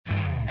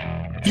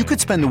You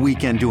could spend the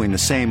weekend doing the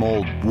same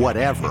old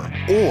whatever,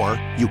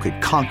 or you could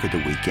conquer the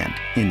weekend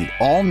in the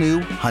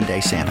all-new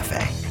Hyundai Santa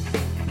Fe.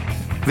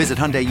 Visit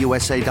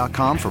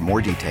HyundaiUSA.com for more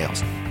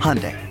details.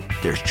 Hyundai,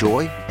 there's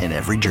joy in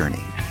every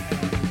journey.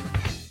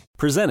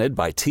 Presented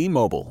by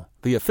T-Mobile,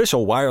 the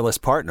official wireless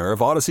partner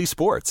of Odyssey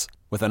Sports.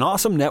 With an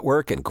awesome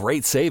network and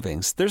great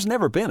savings, there's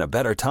never been a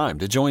better time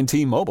to join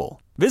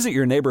T-Mobile. Visit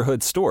your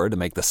neighborhood store to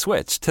make the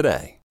switch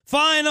today.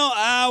 Final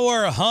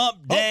hour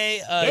hump day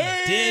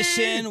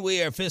edition.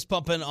 We are fist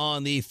pumping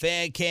on the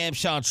fan cam.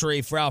 Sean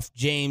Sharif, Ralph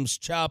James,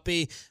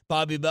 Choppy,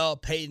 Bobby Bell,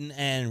 Peyton,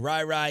 and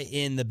Rai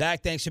in the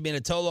back. Thanks for being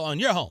a Tola on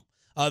your home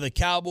of the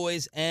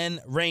Cowboys and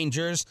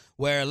Rangers,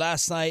 where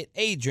last night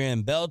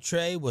Adrian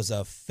Beltre was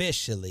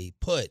officially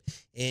put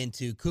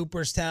into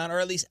Cooperstown, or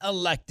at least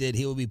elected.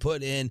 He will be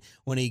put in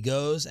when he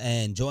goes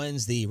and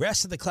joins the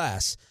rest of the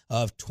class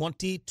of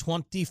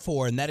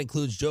 2024, and that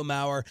includes Joe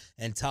Mauer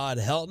and Todd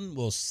Helton.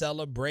 We'll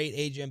celebrate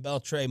Adrian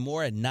Beltre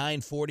more at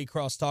 9:40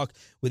 crosstalk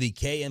with the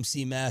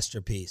KMC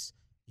Masterpiece.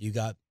 You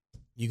got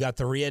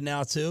the Rhea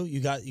now too? You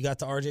got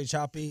the RJ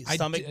Choppy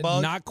stomach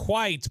bug? Not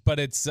quite, but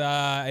it's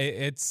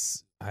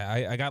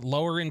I got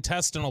lower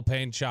intestinal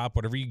pain, Chop,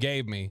 whatever you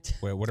gave me,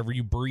 whatever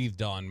you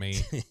breathed on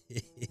me. I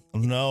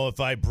don't know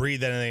if I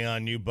breathed anything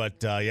on you,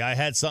 but yeah, I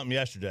had something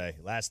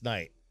last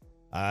night.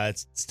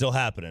 It's still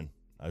happening.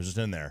 I was just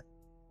in there.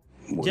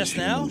 Just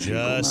now?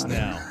 Just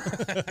now.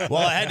 Well,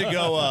 I had to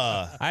go.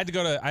 I had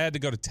to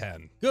go to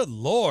 10. Good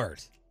Lord.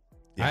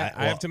 Yeah,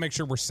 I have to make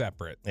sure we're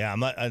separate. Yeah, I'm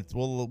not.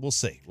 We'll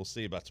see. We'll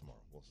see about tomorrow.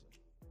 We'll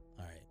see.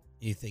 All right.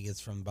 You think it's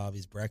from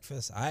Bobby's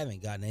breakfast? I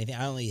haven't gotten anything.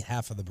 I only eat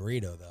half of the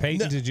burrito, though.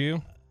 Peyton, did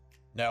you?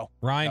 No.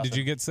 Ryan, nothing. Did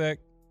you get sick?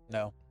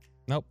 No.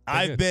 Nope.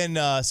 I've been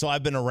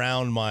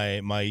around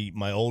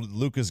my old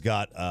Luca's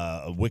got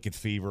a wicked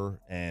fever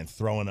and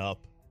throwing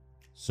up.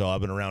 So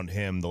I've been around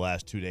him the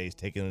last 2 days,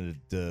 taking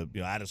it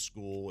to, out of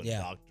school and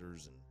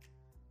doctors, and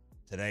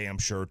today I'm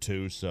sure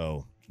too.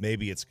 So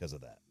maybe it's because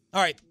of that.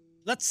 All right,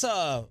 let's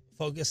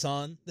focus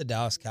on the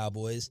Dallas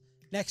Cowboys'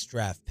 next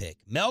draft pick,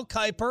 Mel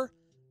Kiper,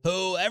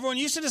 who everyone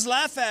used to just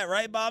laugh at,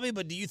 right, Bobby?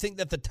 But do you think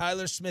that the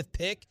Tyler Smith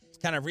pick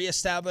kind of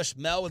reestablished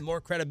Mel with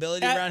more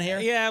credibility around here?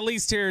 Yeah, at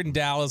least here in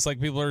Dallas, like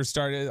people are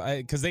starting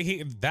because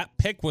that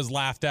pick was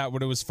laughed at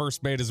when it was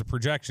first made as a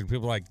projection.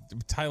 People are like,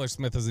 Tyler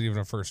Smith isn't even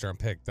a first-round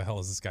pick. The hell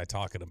is this guy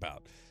talking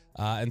about?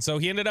 And so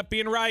he ended up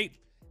being right.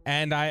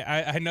 And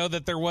I know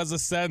that there was a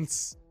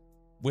sense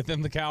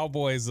within the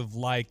Cowboys of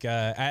like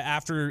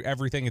after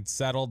everything had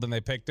settled and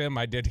they picked him.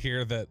 I did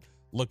hear that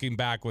looking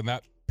back when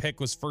that pick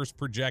was first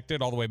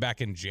projected all the way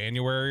back in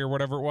January or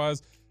whatever it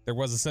was, there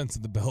was a sense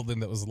in the building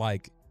that was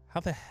like, how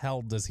the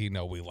hell does he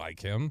know we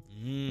like him?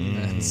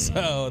 And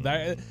so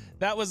that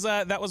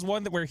was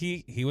one that where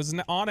he was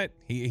on it.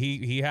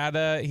 He had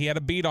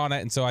a beat on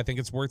it, and so I think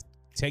it's worth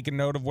taking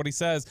note of what he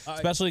says,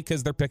 especially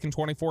because they're picking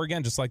 24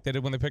 again, just like they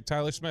did when they picked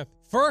Tyler Smith.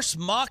 First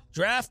mock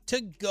draft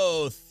to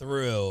go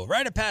through.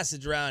 Rite of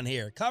passage around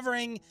here,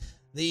 covering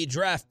the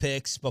draft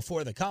picks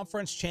before the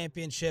conference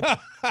championship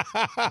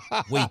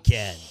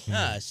weekend.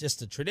 It's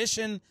just a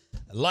tradition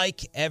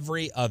like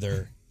every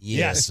other year.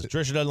 Yes, the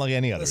tradition doesn't like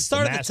any other. Let's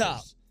start at the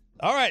top.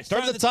 All right,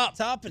 start at the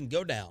top and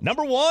go down.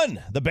 Number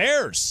 1, the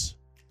Bears.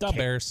 The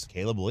Bears.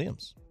 Caleb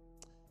Williams.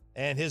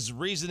 And his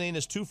reasoning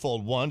is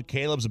twofold. 1,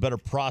 Caleb's a better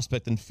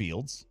prospect than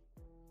Fields.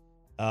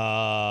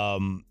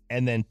 And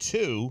then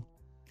 2,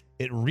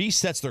 it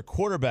resets their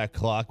quarterback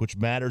clock, which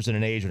matters in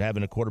an age when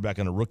having a quarterback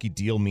on a rookie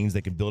deal means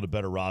they can build a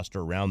better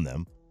roster around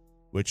them,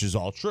 which is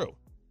all true.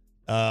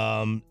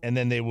 And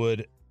then they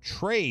would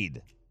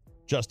trade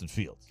Justin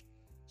Fields.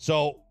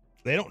 So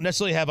they don't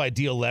necessarily have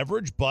ideal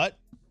leverage, but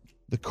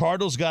the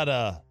Cardinals got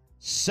a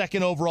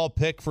second overall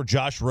pick for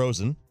Josh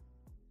Rosen.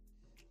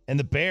 And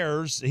the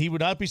Bears, he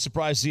would not be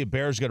surprised to see a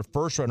Bears get a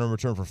first round in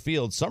return for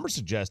Fields. Some are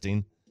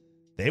suggesting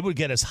they would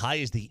get as high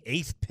as the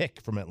 8th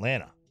pick from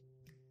Atlanta.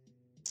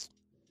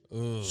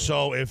 Ooh.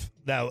 So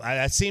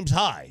that seems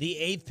high. The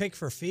 8th pick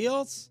for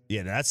Fields?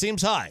 Yeah, that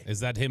seems high.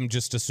 Is that him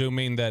just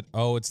assuming that,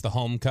 it's the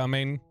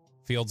homecoming?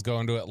 Fields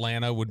going to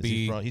Atlanta would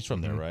be. He's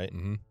from there, right?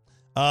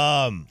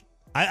 Mm-hmm.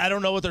 I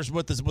don't know what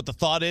the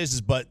thought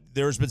is, but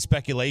there's been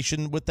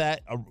speculation with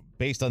that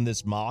based on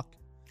this mock.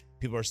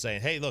 People are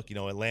saying, hey, look,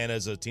 Atlanta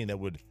is a team that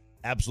would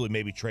absolutely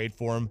maybe trade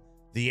for him.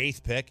 The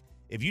 8th pick.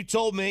 If you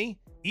told me,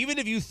 even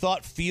if you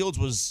thought Fields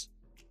was,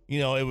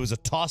 it was a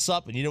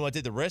toss-up and you didn't want to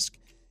take the risk,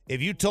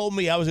 if you told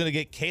me I was going to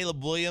get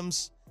Caleb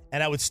Williams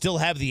and I would still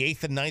have the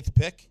 8th and 9th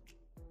pick,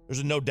 there's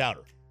a no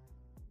doubter.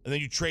 And then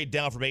you trade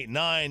down from 8 and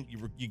 9,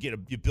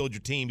 you build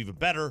your team even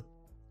better.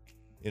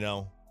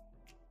 There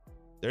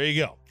you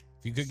go.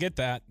 If you could get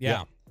that,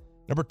 yeah.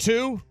 Number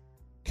 2,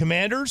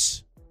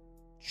 Commanders,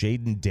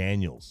 Jaden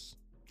Daniels.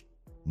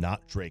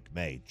 Not Drake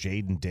May.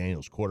 Jaden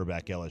Daniels,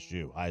 quarterback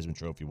LSU, Heisman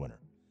Trophy winner.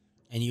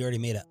 And you already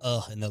made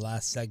a in the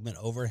last segment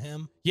over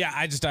him? Yeah,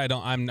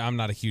 I'm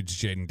not a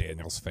huge Jaden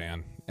Daniels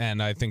fan.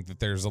 And I think that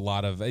there's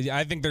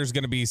I think there's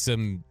going to be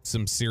some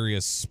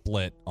serious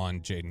split on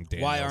Jaden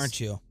Daniels. Why aren't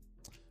you?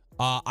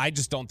 I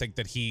just don't think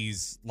that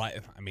he's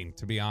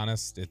to be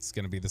honest, it's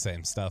going to be the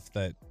same stuff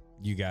that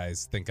you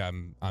guys think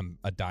I'm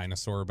a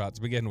dinosaur about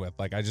to begin with.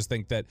 Like, I just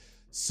think that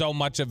so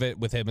much of it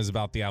with him is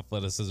about the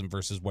athleticism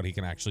versus what he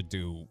can actually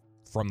do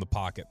from the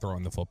pocket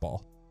throwing the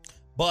football.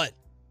 But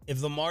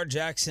if Lamar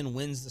Jackson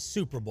wins the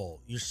Super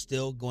Bowl, you're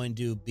still going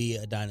to be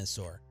a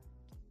dinosaur.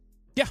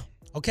 Yeah.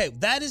 Okay,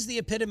 that is the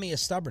epitome of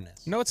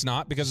stubbornness. No, it's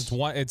not, because it's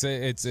one. It's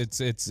a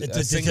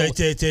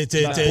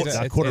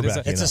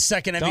quarterback. It's a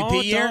second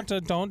MVP year.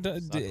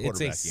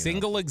 It's a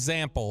single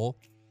example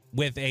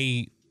with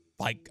a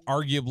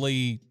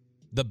arguably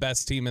the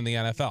best team in the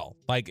NFL.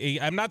 Like,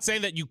 I'm not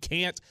saying that you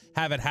can't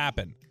have it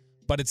happen,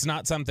 but it's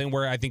not something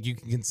where I think you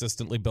can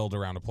consistently build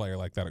around a player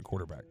like that at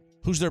quarterback.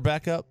 Who's their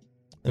backup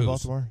in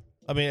Baltimore?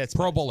 I mean, it's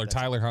Pro Bowler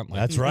Tyler Huntley.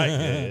 That's right.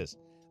 It is.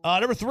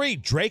 Number 3,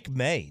 Drake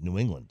May, New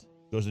England.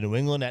 Goes to New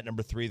England at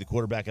number 3, the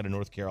quarterback out of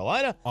North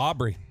Carolina.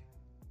 Aubrey.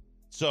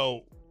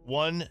 So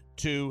 1,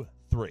 2,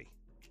 3.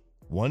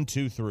 1,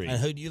 2, 3. And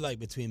who do you like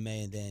between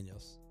May and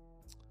Daniels?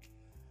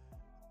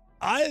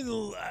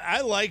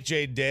 I like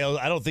Jade Dale.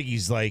 I don't think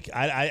he's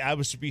I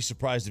would be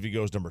surprised if he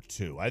goes number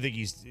 2. I think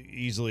he's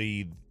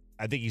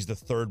the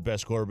third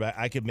best quarterback.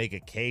 I could make a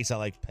case. I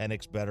like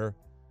Penix better.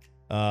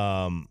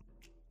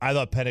 I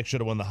thought Penix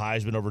should have won the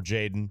Heisman over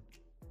Jaden,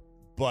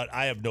 but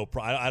I have no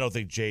problem. I don't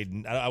think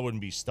Jaden, I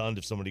wouldn't be stunned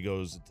if somebody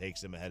goes and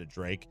takes him ahead of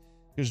Drake,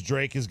 because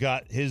Drake has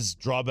got his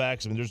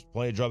drawbacks. I mean, there's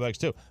plenty of drawbacks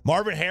too.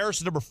 Marvin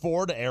Harrison, number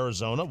 4 to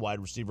Arizona,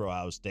 wide receiver,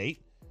 Ohio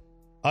State.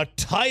 A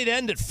tight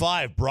end at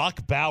 5,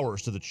 Brock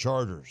Bowers to the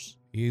Chargers.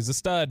 He's a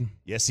stud.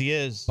 Yes, he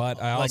is.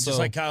 But I also just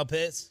like Kyle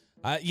Pitts.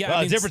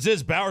 The difference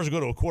is Bowers will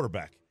go to a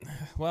quarterback.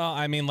 Well,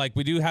 I mean,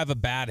 we do have a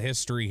bad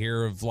history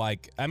here of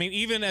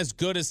even as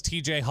good as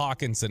TJ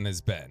Hawkinson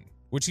has been,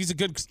 which he's a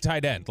good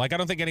tight end. I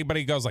don't think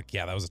anybody goes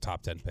yeah, that was a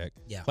top 10 pick.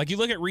 Yeah. You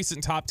look at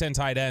recent top 10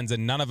 tight ends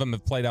and none of them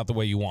have played out the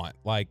way you want.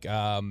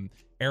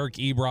 Eric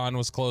Ebron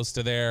was close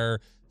to there.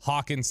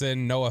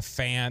 Hawkinson, Noah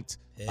Fant,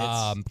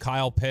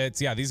 Kyle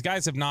Pitts. Yeah, these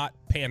guys have not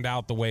panned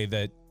out the way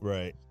that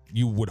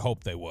you would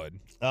hope they would.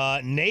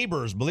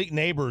 Malik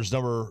Neighbors,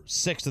 number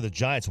 6 to the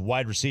Giants,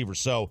 wide receiver.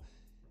 So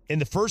in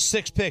the first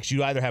 6 picks,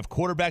 you either have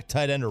quarterback,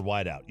 tight end, or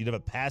wideout. You'd have a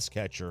pass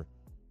catcher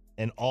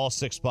in all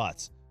 6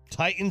 spots.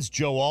 Titans,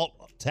 Joe Alt,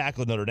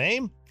 tackle at Notre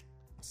Dame.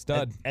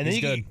 Stud. And then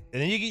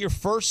you get your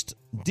first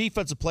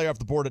defensive player off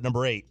the board at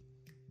number 8,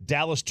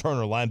 Dallas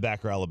Turner,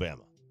 linebacker,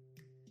 Alabama.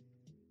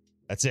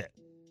 That's it.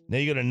 Now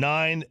you go to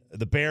 9.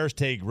 The Bears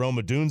take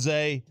Roma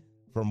Dunze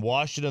from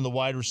Washington, the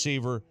wide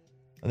receiver,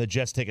 and the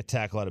Jets take a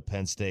tackle out of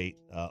Penn State,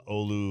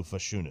 Olu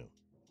Fashanu.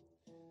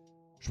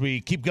 Should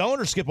we keep going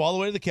or skip all the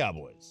way to the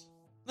Cowboys?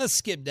 Let's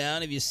skip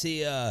down. If you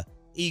see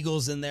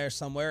Eagles in there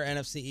somewhere,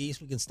 NFC East,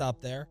 we can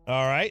stop there.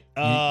 All right.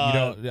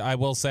 I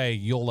will say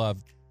you'll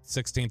love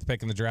 16th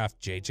pick in the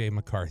draft, J.J.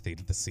 McCarthy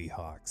to the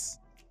Seahawks.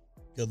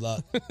 Good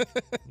luck. Go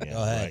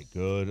ahead. Right.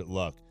 Good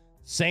luck.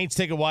 Saints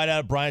take a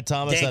wideout, Brian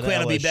Thomas Dan out of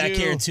Quinn LSU. will be back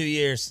here in 2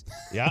 years.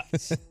 Yeah.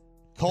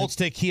 Colts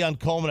take Keon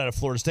Coleman out of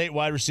Florida State,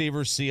 wide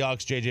receiver.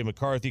 Seahawks, J.J.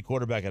 McCarthy,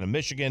 quarterback out of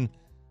Michigan.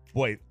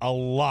 Boy,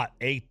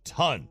 a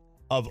ton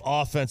of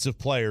offensive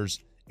players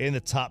in the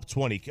top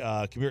 20.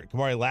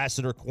 Kamari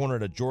Lassiter, corner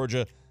to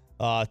Georgia,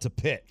 to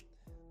Pitt.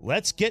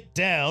 Let's get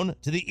down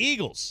to the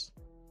Eagles.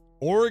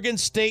 Oregon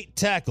State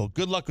tackle.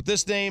 Good luck with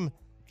this name.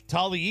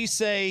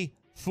 Taliese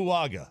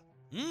Fuaga.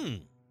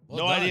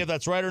 No idea if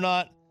that's right or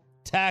not.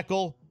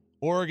 Tackle,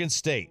 Oregon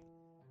State.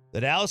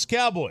 The Dallas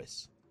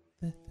Cowboys.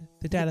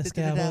 The Dallas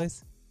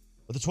Cowboys.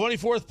 With the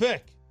 24th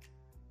pick,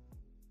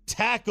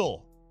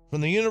 tackle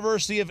from the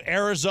University of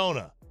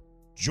Arizona,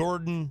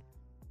 Jordan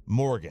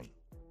Morgan.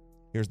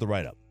 Here's the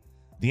write-up.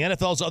 The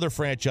NFL's other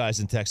franchise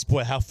in Texas.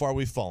 Boy, how far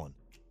we've fallen.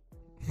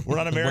 We're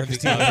not America's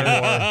team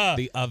anymore.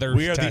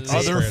 We are the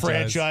other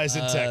franchise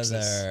in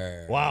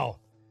Texas. Wow.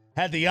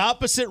 Had the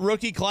opposite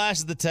rookie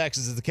class of the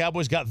Texans, as the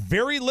Cowboys got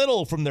very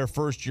little from their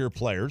first-year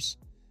players,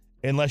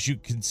 unless you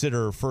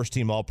consider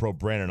first-team All-Pro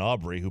Brandon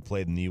Aubrey, who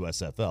played in the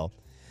USFL.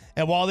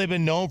 And while they've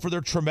been known for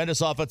their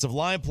tremendous offensive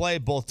line play,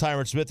 both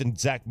Tyron Smith and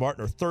Zach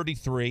Martin are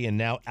 33 and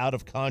now out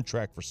of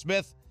contract for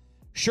Smith.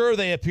 Sure,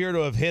 they appear to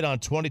have hit on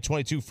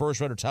 2022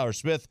 first-rounder Tyler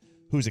Smith,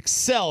 who's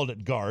excelled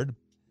at guard,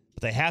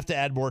 but they have to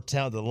add more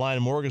talent to the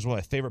line. Morgan is one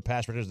of my favorite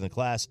pass rushers in the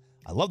class.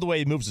 I love the way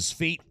he moves his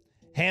feet,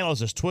 handles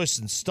his twists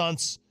and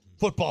stunts.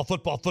 Football.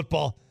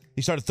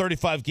 He started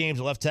 35 games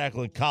at left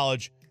tackle in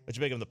college, which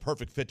make him the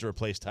perfect fit to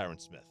replace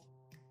Tyron Smith.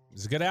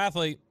 He's a good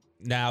athlete.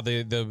 Now,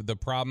 the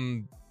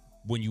problem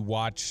when you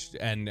watch,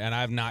 and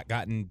I've not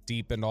gotten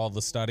deep into all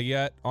the study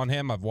yet on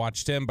him. I've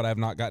watched him, but I've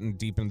not gotten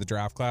deep into the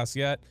draft class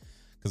yet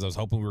because I was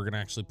hoping we were going to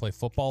actually play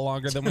football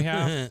longer than we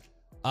have.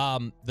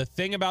 The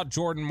thing about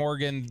Jordan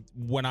Morgan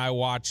when I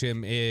watch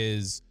him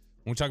is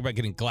when we talk about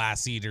getting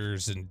glass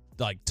eaters and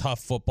tough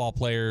football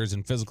players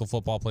and physical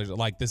football players,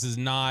 this is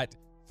not,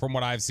 from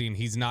what I've seen,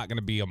 he's not going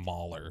to be a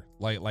mauler.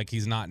 Like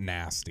he's not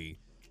nasty.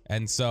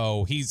 And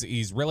so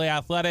he's really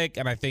athletic,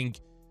 and I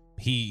think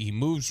he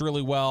moves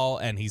really well,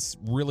 and he's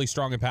really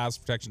strong in pass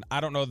protection.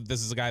 I don't know that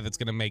this is a guy that's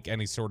going to make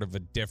any sort of a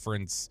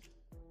difference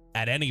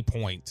at any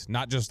point,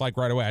 not just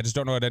right away. I just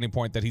don't know at any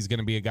point that he's going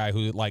to be a guy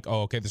who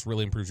okay, this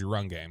really improves your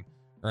run game.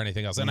 or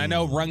anything else. And I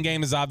know run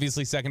game is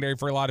obviously secondary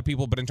for a lot of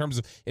people, but in terms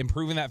of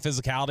improving that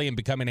physicality and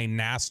becoming a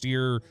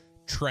nastier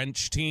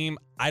trench team,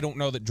 I don't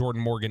know that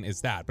Jordan Morgan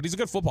is that. But he's a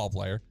good football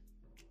player.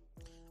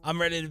 I'm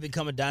ready to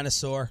become a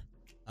dinosaur.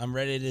 I'm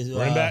ready to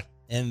running back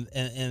and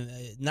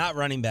not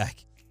running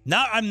back.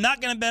 No, I'm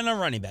not going to bet on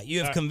running back.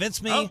 You have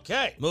convinced me.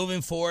 Okay.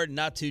 Moving forward,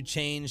 not to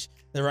change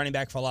the running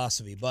back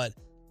philosophy, but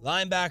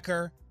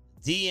linebacker,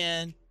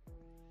 DN,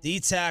 D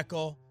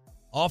tackle,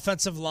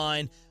 offensive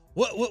line.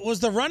 What was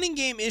the running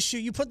game issue?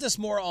 You put this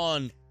more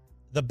on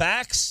the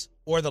backs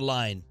or the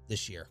line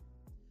this year?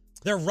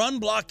 Their run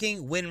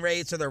blocking win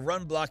rates or their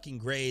run blocking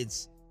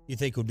grades, you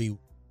think would be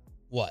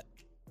what?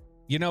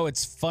 You know,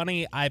 it's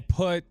funny.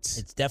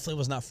 It definitely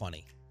was not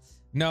funny.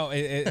 No,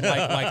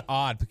 like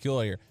odd,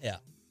 peculiar. Yeah.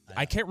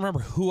 I can't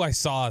remember who I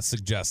saw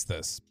suggest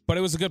this, but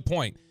it was a good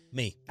point.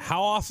 Me.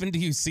 How often do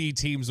you see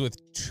teams with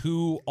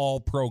 2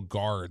 all-pro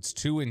guards,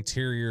 2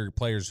 interior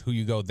players who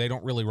you go, they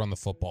don't really run the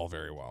football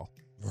very well?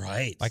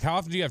 Right. Like, how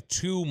often do you have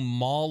 2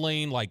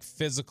 mauling, like,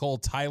 physical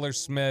Tyler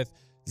Smith,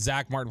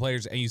 Zach Martin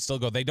players, and you still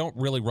go, they don't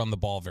really run the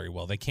ball very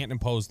well. They can't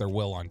impose their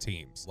will on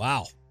teams.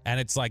 Wow.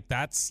 And it's like,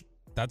 that's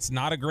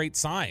not a great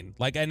sign.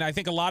 Like, and I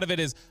think a lot of it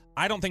is,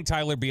 I don't think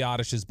Tyler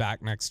Biotish is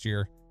back next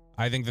year.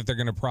 I think that they're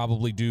going to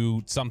probably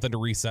do something to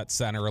reset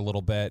center a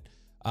little bit,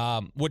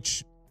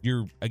 which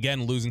you're,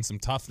 again, losing some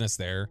toughness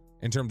there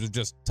in terms of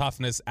just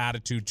toughness,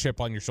 attitude, chip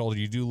on your shoulder.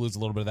 You do lose a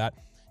little bit of that.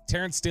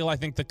 Terrence Steele, I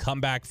think the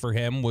comeback for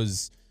him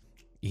was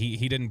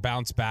he didn't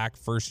bounce back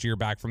first year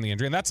back from the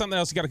injury. And that's something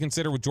else you got to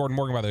consider with Jordan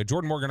Morgan, by the way.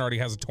 Jordan Morgan already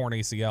has a torn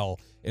ACL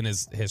in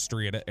his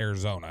history at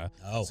Arizona.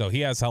 Oh. So he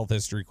has health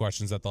history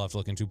questions that they'll have to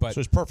look into. But so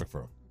it's perfect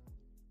for him.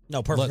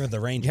 No, perfect for the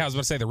Rangers. Yeah, I was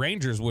about to say the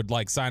Rangers would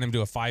like sign him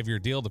to a 5-year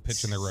deal to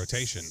pitch in their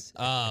rotation.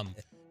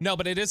 No,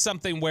 but it is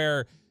something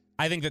where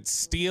I think that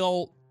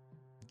Steele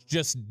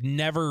just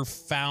never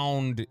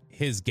found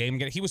his game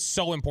again. He was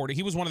so important.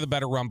 He was one of the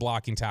better run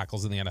blocking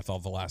tackles in the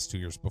NFL the last 2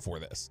 years before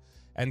this.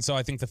 And so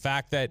I think the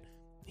fact that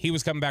he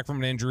was coming back from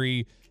an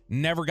injury,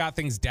 never got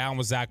things down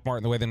with Zach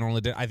Martin the way they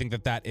normally did, I think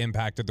that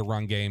impacted the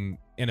run game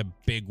in a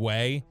big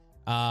way.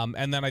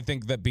 And then I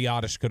think that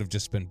Biotish could have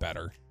just been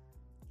better.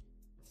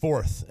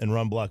 4th in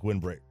run block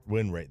win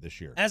rate this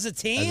year. As a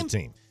team? As a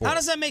team. 4th. How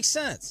does that make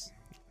sense?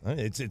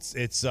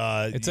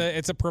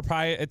 It's a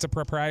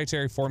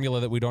proprietary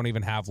formula that we don't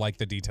even have like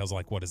the details.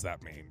 Like, what does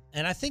that mean?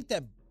 And I think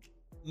that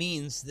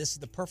means this is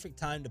the perfect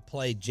time to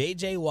play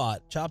J.J.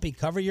 Watt. Choppy,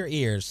 cover your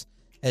ears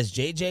as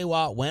J.J.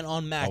 Watt went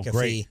on McAfee. Oh,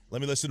 great.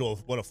 Let me listen to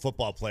what a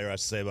football player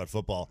has to say about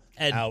football.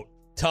 And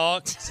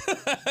talked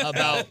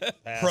about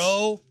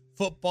Pro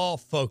Football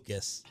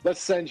Focus.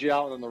 Let's send you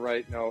out on the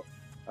right note.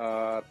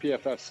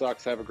 PFF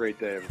sucks. Have a great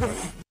day, everybody.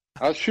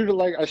 I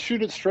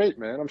shoot it straight,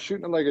 man. I'm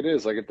shooting it like it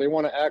is. Like, if they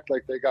want to act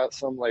like they got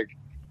some, like,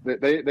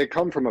 they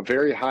come from a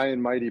very high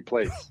and mighty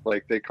place.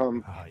 Like, they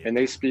come and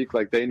they speak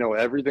like they know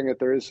everything that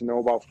there is to know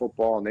about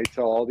football, and they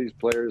tell all these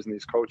players and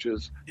these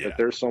coaches that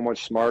they're so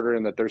much smarter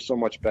and that they're so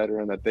much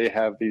better and that they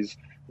have these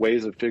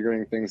ways of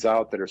figuring things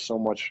out that are so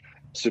much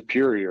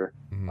superior.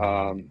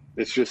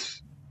 It's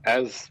just,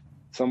 as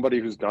somebody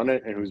who's done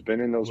it and who's been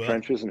in those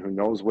trenches and who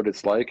knows what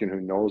it's like and who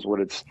knows what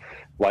it's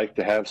like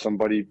to have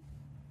somebody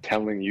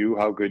telling you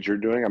how good you're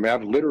doing. I mean,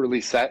 I've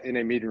literally sat in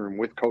a meeting room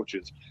with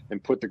coaches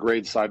and put the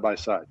grades side by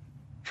side,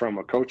 from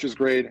a coach's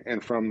grade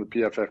and from the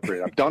PFF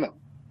grade. I've done it,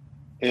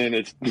 and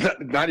it's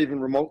not even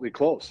remotely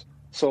close.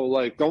 So,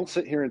 like, don't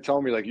sit here and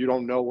tell me, like, you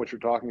don't know what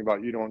you're talking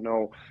about. You don't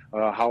know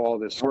how all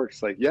this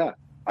works. Like, yeah,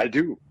 I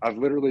do. I've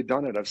literally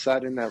done it. I've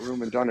sat in that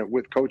room and done it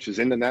with coaches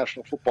in the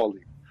National Football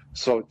League.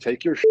 So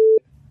take your shit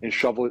and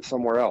shovel it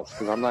somewhere else,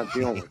 because I'm not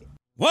dealing with it.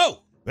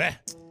 Whoa!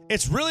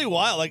 It's really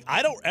wild. Like,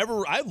 I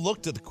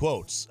looked at the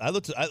quotes. I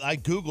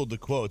Googled the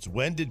quotes.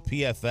 When did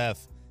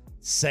PFF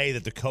say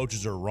that the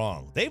coaches are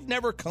wrong? They've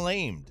never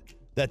claimed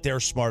that they're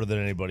smarter than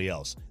anybody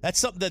else. That's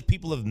something that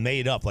people have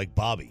made up, like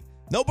Bobby.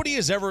 Nobody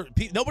at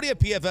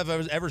PFF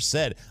has ever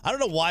said. I don't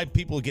know why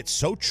people get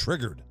so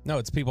triggered. No,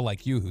 it's people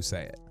like you who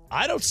say it.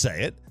 I don't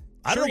say it.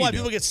 I don't know why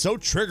people get so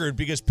triggered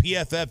because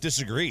PFF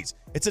disagrees.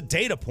 It's a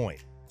data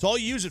point. It's all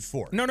you use it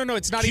for. No,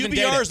 it's not even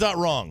data. QBR is not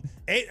wrong.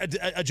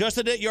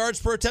 Adjusted net yards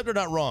per attempt are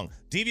not wrong.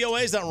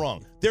 DVOA is not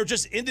wrong. They're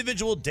just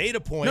individual data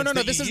points. No,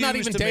 this is not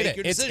even data.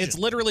 It's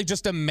literally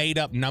just a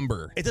made-up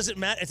number. It doesn't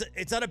matter.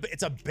 It's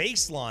a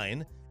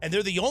baseline, and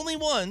they're the only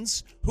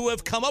ones who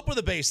have come up with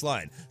a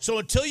baseline. So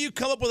until you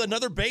come up with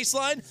another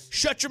baseline,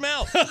 shut your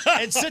mouth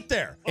and sit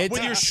there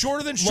with your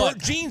shorter than short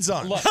jeans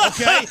on.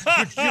 Okay,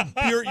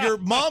 your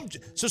mom.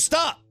 So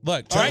stop.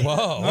 Look, all right?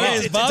 Whoa.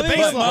 It's a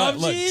baseline.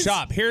 Look,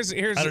 Chop. Here's.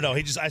 I don't know.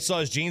 I saw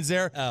his jeans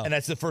there, and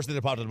that's the first thing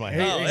that popped into my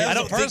head. I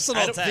don't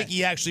think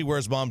he actually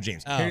wears mom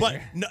jeans.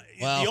 But no,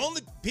 the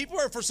only people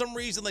are, for some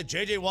reason, like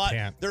J.J. Watt,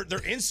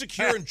 they're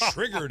insecure and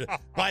triggered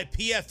by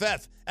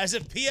PFF, as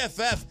if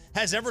PFF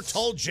has ever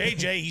told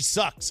J.J. he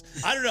sucks.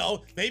 I don't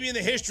know. Maybe in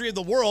the history of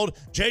the world,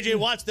 J.J.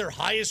 Watt's their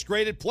highest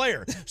graded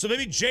player. So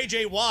maybe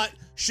J.J. Watt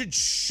should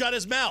shut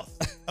his mouth,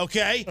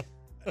 okay?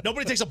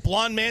 Nobody takes a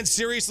blonde man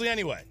seriously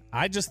anyway.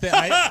 I just think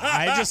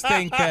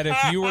that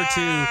if you were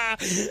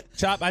to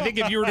Chop, I think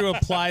if you were to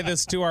apply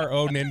this to our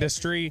own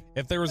industry,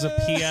 if there was a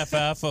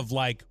PFF of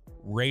like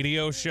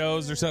radio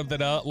shows or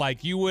something else,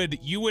 like you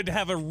would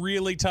have a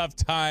really tough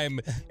time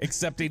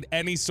accepting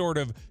any sort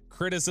of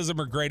criticism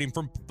or grading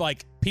from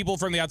like people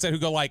from the outside who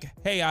go like,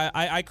 hey,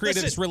 I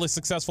created this really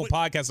successful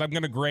podcast. I'm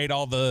going to grade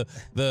all the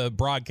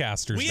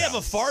broadcasters. We have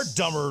a far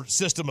dumber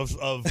system of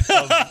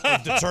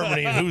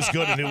determining who's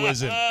good and who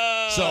isn't.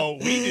 So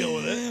we deal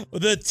with it.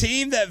 The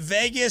team that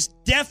Vegas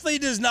definitely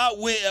does not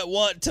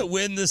want to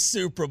win the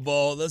Super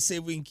Bowl. Let's see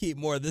if we can keep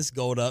more of this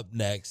gold up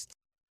next.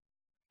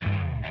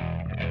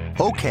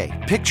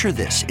 Okay, picture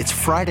this. It's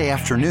Friday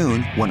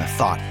afternoon when a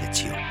thought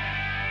hits you.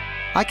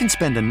 I can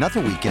spend another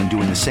weekend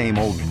doing the same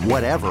old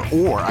whatever,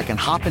 or I can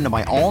hop into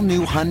my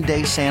all-new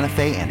Hyundai Santa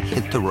Fe and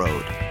hit the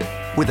road.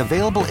 With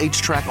available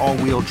H-Track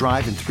all-wheel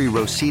drive and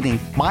 3-row seating,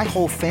 my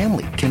whole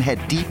family can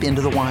head deep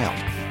into the wild.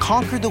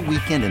 Conquer the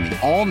weekend in the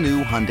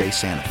all-new Hyundai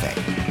Santa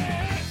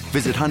Fe.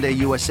 Visit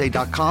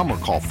HyundaiUSA.com or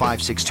call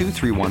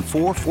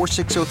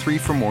 562-314-4603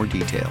 for more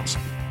details.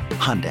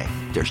 Hyundai,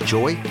 there's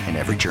joy in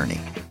every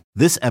journey.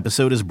 This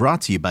episode is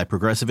brought to you by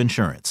Progressive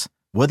Insurance.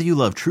 Whether you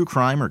love true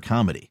crime or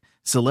comedy,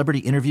 celebrity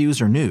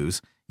interviews or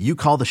news, you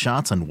call the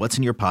shots on what's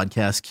in your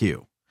podcast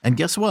queue. And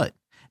guess what?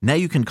 Now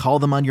you can call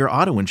them on your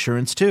auto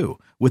insurance too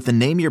with the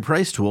Name Your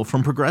Price tool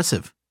from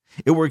Progressive.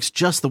 It works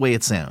just the way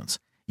it sounds.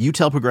 You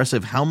tell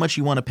Progressive how much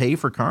you want to pay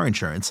for car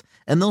insurance,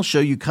 and they'll show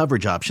you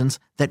coverage options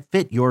that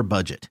fit your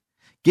budget.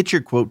 Get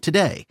your quote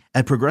today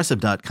at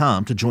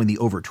Progressive.com to join the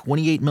over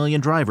 28 million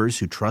drivers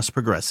who trust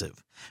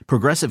Progressive.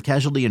 Progressive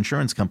Casualty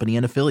Insurance Company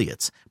and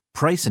Affiliates.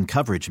 Price and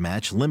coverage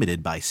match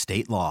limited by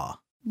state law.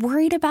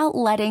 Worried about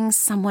letting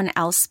someone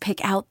else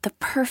pick out the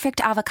perfect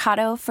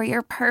avocado for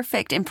your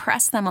perfect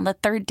impress them on the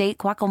third date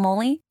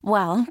guacamole?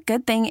 Well,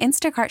 good thing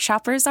Instacart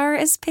shoppers are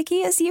as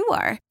picky as you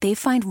are. They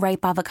find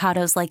ripe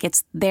avocados like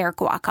it's their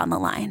guac on the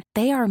line.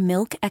 They are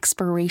milk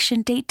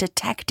expiration date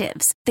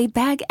detectives. They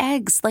bag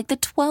eggs like the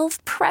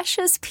 12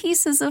 precious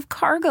pieces of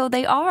cargo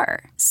they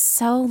are.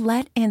 So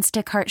let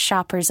Instacart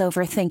shoppers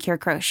overthink your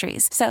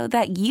groceries so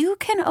that you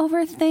can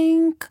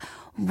overthink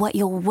what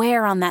you'll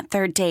wear on that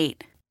third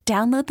date.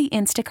 Download the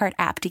Instacart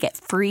app to get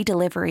free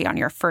delivery on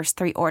your first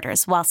 3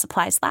 orders while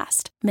supplies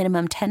last.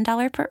 Minimum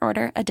 $10 per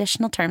order.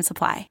 Additional terms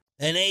apply.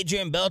 An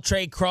Adrian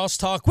Beltre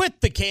crosstalk with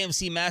the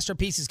KMC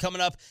Masterpiece is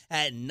coming up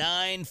at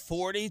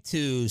 9:40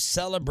 to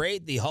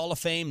celebrate the Hall of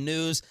Fame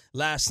news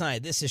last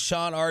night. This is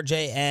Sean,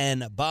 RJ,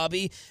 and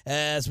Bobby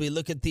as we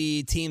look at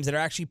the teams that are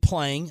actually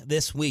playing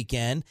this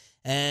weekend.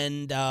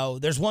 And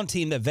there's one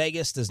team that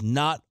Vegas does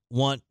not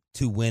want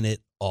to win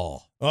it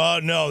all. Oh,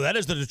 no, that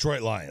is the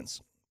Detroit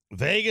Lions.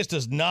 Vegas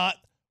does not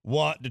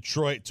want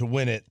Detroit to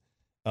win it.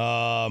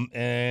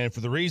 And for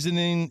the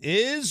reasoning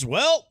is,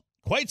 well,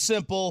 quite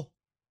simple.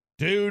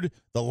 Dude,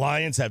 the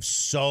Lions have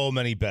so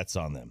many bets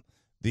on them.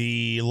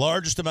 The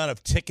largest amount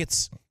of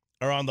tickets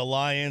are on the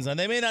Lions, and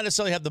they may not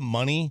necessarily have the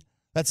money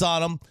that's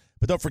on them.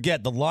 But don't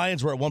forget, the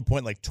Lions were at one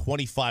point like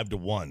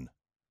 25-1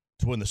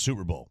 to win the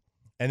Super Bowl.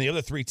 And the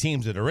other 3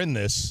 teams that are in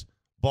this,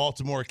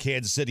 Baltimore,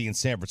 Kansas City, and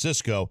San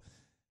Francisco,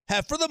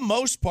 have for the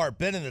most part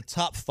been in the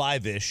top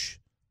 5-ish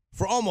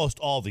for almost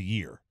all the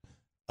year,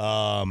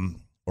 or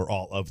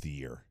all of the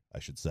year, I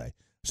should say.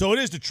 So it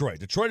is Detroit.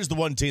 Detroit is the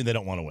one team they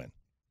don't want to win.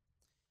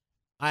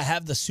 I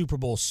have the Super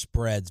Bowl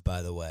spreads,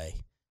 by the way.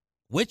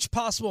 Which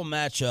possible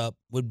matchup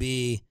would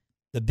be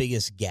the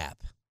biggest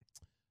gap?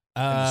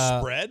 The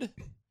spread?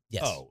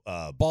 Yes.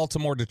 Oh,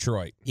 Baltimore,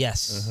 Detroit.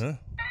 Yes.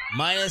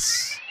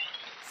 Minus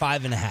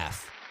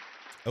 5.5.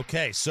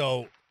 Okay,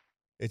 so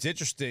it's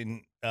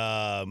interesting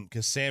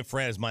because San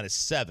Fran is minus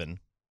 7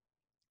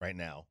 right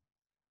now.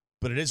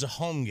 But it is a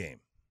home game.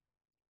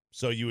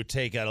 So you would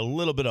take out a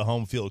little bit of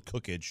home field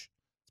cookage.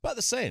 It's about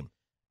the same.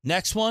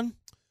 Next one.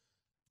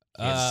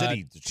 Kansas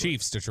City, Detroit.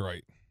 Chiefs,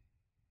 Detroit.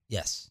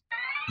 Yes.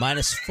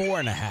 Minus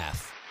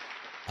 4.5.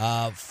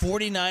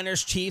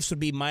 49ers, Chiefs would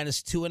be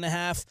minus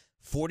 2.5.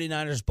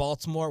 49ers,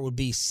 Baltimore would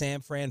be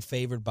San Fran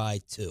favored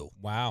by 2.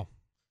 Wow.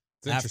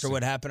 After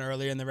what happened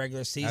earlier in the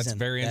regular season. That's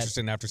very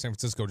interesting after San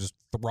Francisco just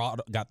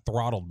got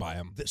throttled by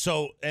them.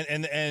 So,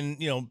 and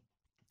you know,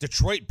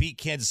 Detroit beat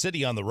Kansas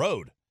City on the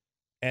road.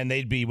 And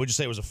they'd be, would you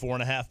say it was a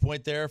 4.5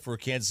 point there for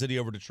Kansas City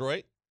over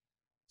Detroit?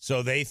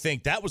 So they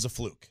think that was a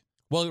fluke.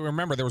 Well,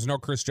 remember, there was no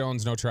Chris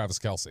Jones, no Travis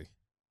Kelce.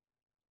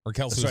 Or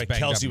Kelce was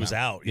banged Kelce up was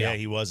now. out. Yeah,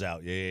 he was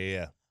out.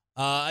 Yeah.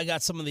 I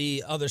got some of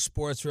the other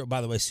sports.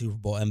 By the way, Super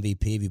Bowl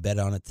MVP, if you bet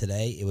on it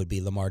today, it would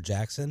be Lamar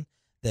Jackson,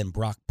 then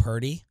Brock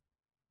Purdy,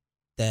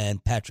 then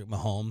Patrick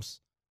Mahomes,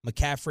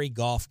 McCaffrey,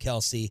 Goff,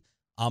 Kelce,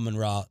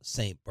 Amon-Ra,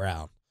 St.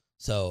 Brown.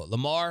 So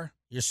Lamar,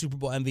 your Super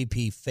Bowl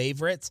MVP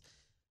favorite.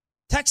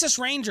 Texas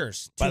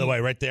Rangers. By the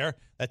way, right there,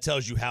 that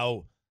tells you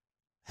how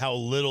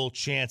little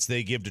chance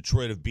they give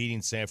Detroit of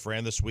beating San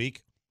Fran this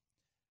week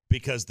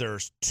because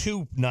there's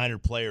 2 Niner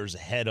players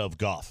ahead of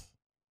Goff,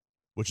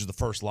 which is the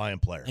first Lion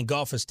player. And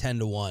Goff is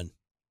 10-1.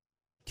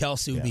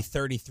 Kelce would be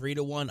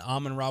 33-1.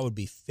 Amon-Ra would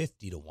be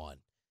 50-1.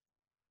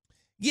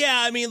 Yeah,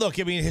 I mean, look,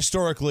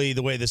 historically,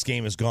 the way this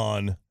game has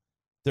gone,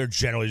 they're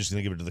generally just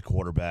going to give it to the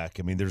quarterback.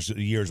 I mean, there's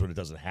years when it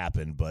doesn't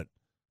happen, but,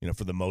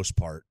 for the most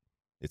part,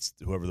 it's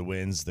whoever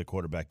wins, the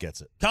quarterback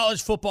gets it.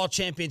 College football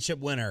championship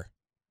winner.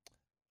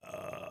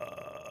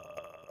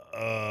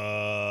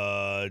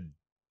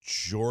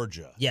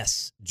 Georgia.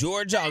 Yes,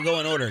 Georgia. I'll go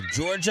in order.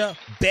 Georgia,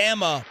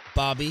 Bama,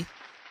 Bobby,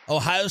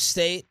 Ohio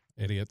State,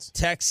 Idiots.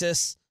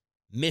 Texas,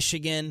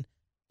 Michigan,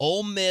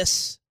 Ole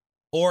Miss,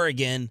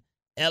 Oregon,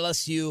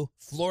 LSU,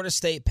 Florida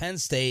State, Penn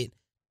State,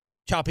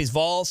 Choppy's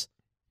Vols,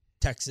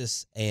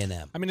 Texas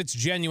A&M. I mean, it's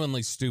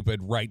genuinely stupid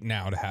right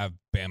now to have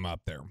Bama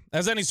up there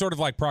as any sort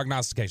of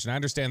prognostication. I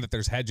understand that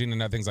there's hedging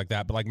and other things like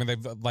that, but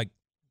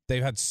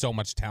they've had so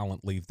much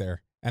talent leave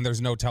there, and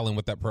there's no telling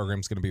what that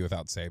program's going to be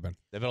without Saban.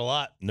 They've had a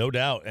lot, no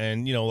doubt.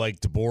 And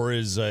DeBoer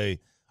is I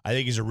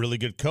think he's a really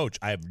good coach.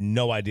 I have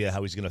no idea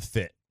how he's going to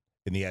fit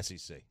in the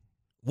SEC.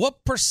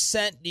 What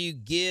percent do you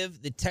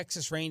give the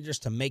Texas Rangers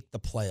to make the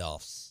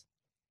playoffs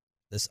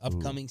this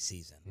upcoming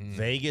season?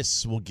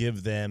 Vegas will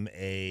give them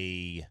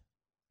a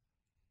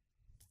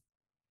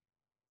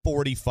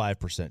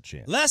 45%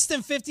 chance. Less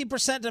than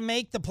 50% to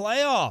make the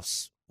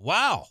playoffs.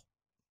 Wow.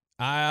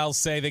 I'll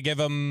say they give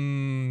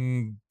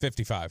them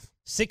 55.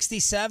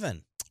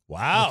 67.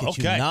 Wow. Look at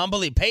Okay. You,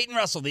 non-believer. Peyton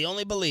Russell, the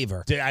only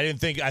believer. I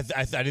didn't think I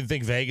didn't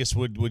think Vegas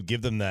would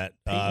give them that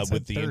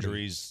with the 30.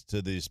 injuries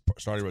to the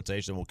starting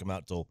rotation. Will come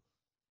out till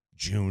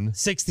June.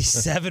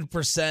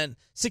 67%,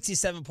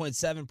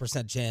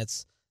 67.7%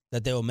 chance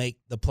that they will make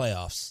the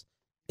playoffs.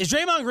 Is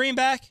Draymond Green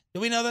back?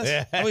 Do we know this?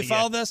 Yeah, Have we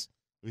followed this?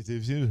 Will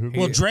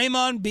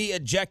Draymond be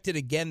ejected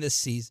again this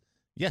season?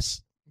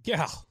 Yes.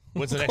 Yeah.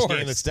 What's the next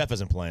game that Steph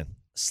isn't playing?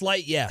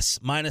 Slight yes,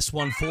 minus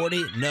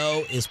 140.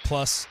 No is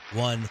plus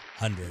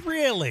 100.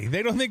 Really?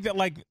 They don't think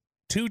that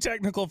 2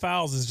 technical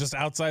fouls is just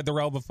outside the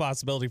realm of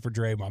possibility for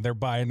Draymond. They're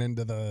buying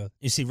into the.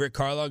 You see Rick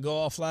Carlisle go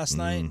off last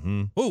night?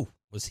 Ooh,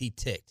 was he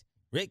ticked?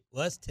 Rick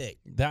was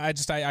ticked.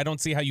 I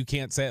don't see how you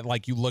can't say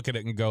it. You look at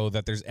it and go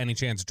that there's any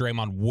chance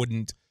Draymond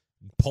wouldn't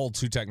pull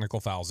 2 technical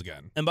fouls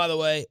again. And by the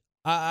way,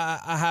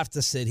 I have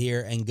to sit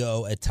here and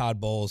go at Todd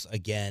Bowles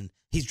again.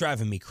 He's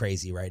driving me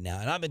crazy right now.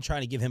 And I've been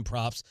trying to give him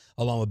props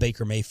along with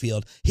Baker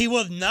Mayfield. He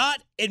will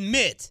not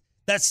admit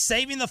that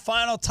saving the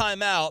final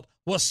timeout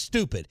was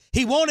stupid.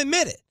 He won't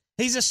admit it.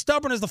 He's as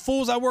stubborn as the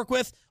fools I work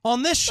with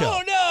on this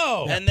show. Oh,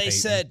 no. And they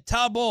said,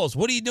 Todd Bowles,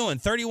 what are you doing?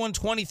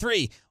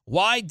 31-23.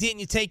 Why didn't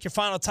you take your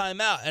final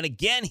timeout? And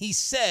again, he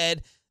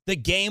said the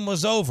game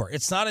was over.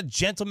 It's not a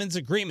gentleman's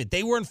agreement.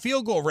 They were in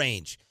field goal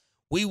range.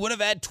 We would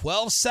have had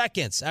 12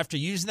 seconds after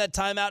using that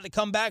timeout to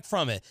come back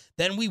from it.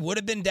 Then we would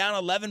have been down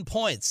 11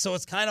 points. So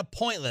it's kind of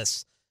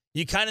pointless.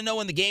 You kind of know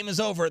when the game is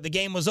over, the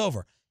game was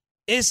over.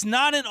 It's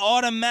not an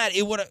automatic.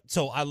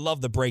 So I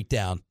love the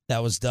breakdown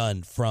that was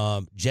done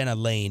from Jenna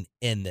Lane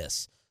in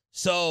this.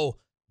 So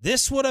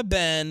this would have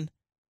been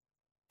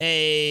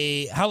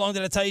how long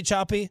did I tell you,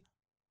 Choppy?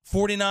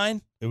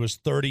 49? It was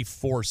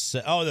 34.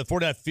 The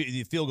 49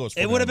 field goal was 49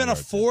 It would have been a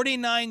yards.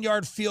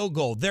 49-yard field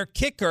goal. Their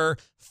kicker,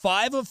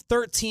 5 of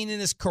 13 in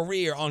his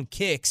career on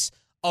kicks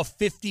of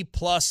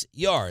 50-plus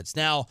yards.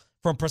 Now,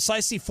 from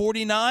precisely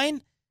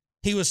 49,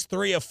 he was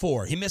 3 of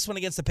 4. He missed one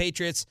against the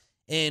Patriots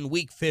in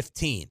Week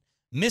 15.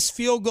 Missed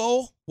field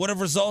goal would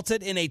have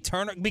resulted in a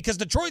turnover because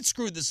Detroit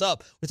screwed this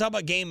up. We talk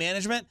about game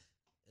management.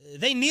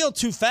 They kneeled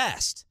too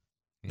fast.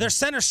 Their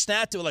center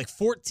snapped it with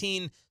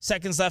 14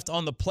 seconds left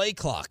on the play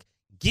clock,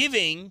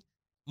 giving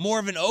more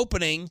of an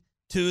opening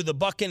to the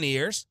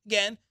Buccaneers.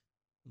 Again,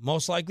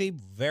 most likely,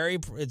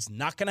 it's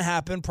not going to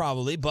happen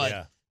probably,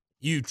 but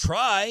you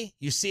try.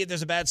 You see if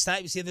there's a bad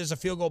snap. You see if there's a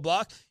field goal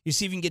block. You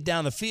see if you can get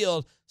down the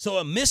field. So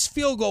a missed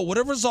field goal would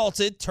have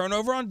resulted,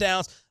 turnover on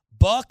downs,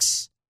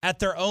 Bucs at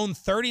their own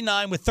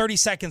 39 with 30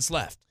 seconds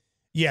left.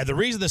 Yeah, the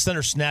reason the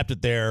center snapped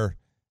it there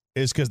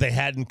is because they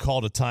hadn't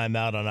called a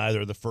timeout on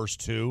either of the first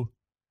 2.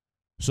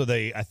 So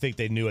I think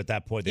they knew at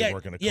that point they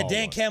weren't going to call. Yeah,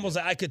 Dan one. Campbell's.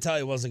 I could tell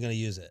he wasn't going to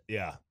use it.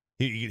 Yeah,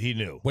 he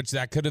knew. Which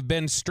that could have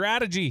been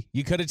strategy.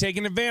 You could have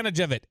taken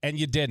advantage of it, and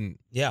you didn't.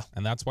 Yeah.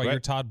 And that's why you're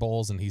Todd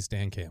Bowles and he's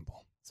Dan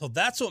Campbell. So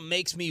that's what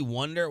makes me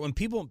wonder when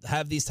people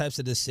have these types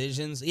of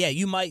decisions. Yeah,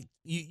 you might,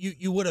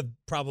 you would have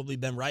probably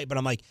been right, but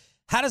I'm like,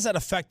 how does that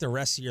affect the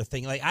rest of your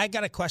thing? I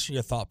got to question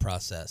your thought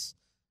process.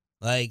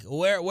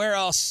 Where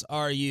else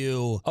are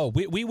you? Oh,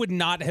 we would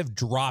not have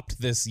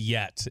dropped this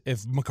yet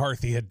if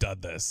McCarthy had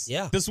done this.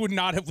 Yeah. This would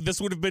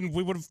have been,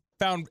 we would have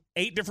found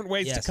 8 different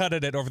ways to cut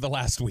it over the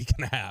last week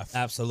and a half.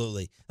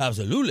 Absolutely.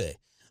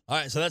 All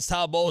right, so that's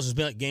Todd Bowles. Just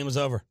been like, game was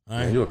over. All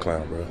right. Man, you're a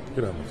clown, bro.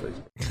 Get out of my face.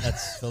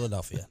 That's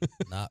Philadelphia.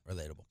 Not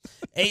relatable.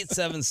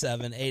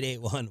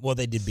 877-881. Well,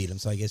 they did beat them,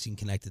 so I guess you can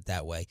connect it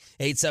that way.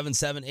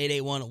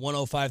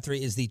 877-881-1053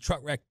 is the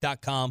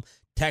truckwreck.com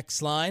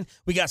text line.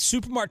 We got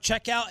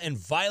supermarket checkout and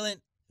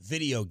violent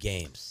video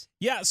games.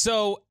 Yeah,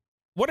 so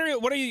what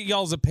are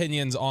y'all's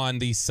opinions on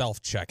the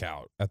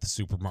self-checkout at the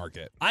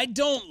supermarket? I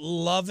don't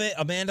love it.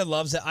 Amanda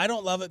loves it. I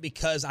don't love it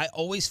because I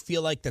always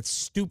feel like that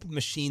stupid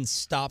machine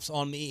stops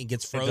on me and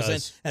gets frozen,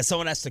 and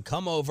someone has to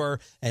come over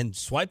and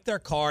swipe their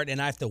card,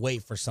 and I have to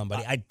wait for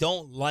somebody. I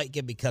don't like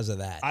it because of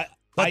that.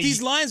 But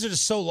these lines are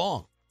just so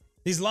long.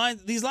 These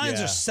lines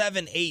Yeah. are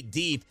 7, 8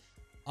 deep.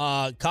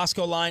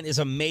 Costco line is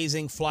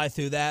amazing. Fly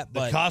through that.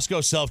 But the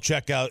Costco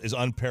self-checkout is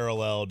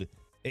unparalleled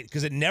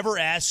because it never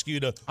asks you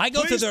to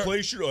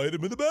place your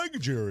item in the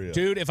baggage area.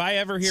 Dude, if I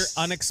ever hear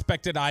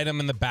unexpected item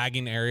in the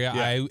bagging area,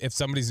 if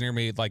somebody's near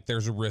me, like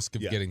there's a risk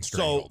of getting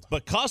strangled.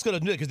 But Costco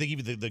doesn't do it because they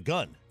give you the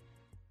gun.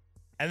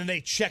 And then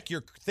they check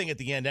your thing at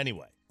the end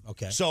anyway.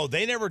 Okay. So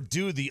they never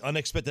do the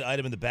unexpected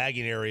item in the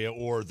bagging area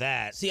or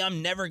that. See,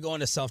 I'm never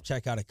going to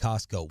self-checkout at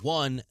Costco.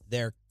 One,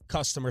 their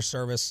customer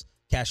service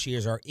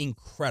cashiers are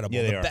incredible.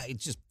 Yeah, they are.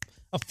 It's just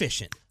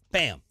efficient.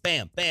 Bam,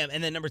 bam, bam.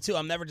 And then number two,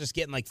 I'm never just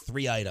getting like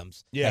 3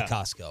 items at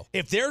Costco.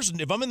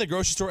 If I'm in the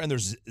grocery store and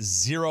there's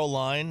zero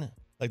line,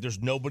 like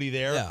there's nobody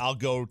there, I'll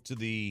go to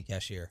the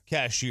cashier.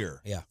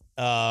 Yeah.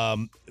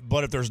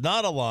 But if there's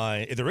not a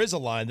line, if there is a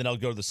line, then I'll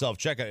go to the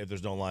self-checkout if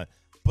there's no line.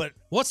 But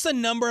what's the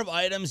number of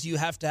items you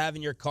have to have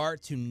in your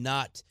cart to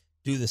not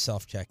do the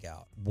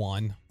self-checkout?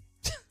 1.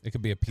 It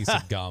could be a piece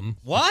of gum.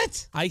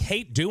 What? I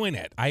hate doing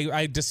it.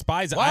 I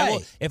despise it. Why?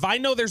 If I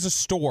know there's a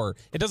store,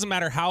 it doesn't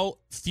matter how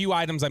few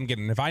items I'm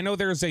getting. If I know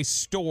there's a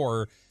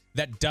store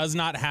that does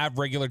not have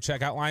regular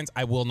checkout lines,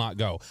 I will not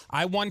go.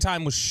 I one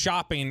time was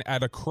shopping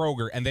at a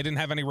Kroger, and they didn't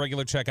have any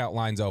regular checkout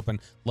lines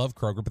open. Love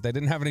Kroger, but they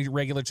didn't have any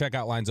regular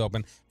checkout lines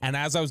open. And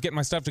as I was getting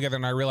my stuff together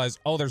and I realized,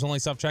 there's only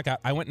self-checkout,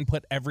 I went and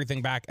put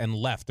everything back and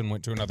left and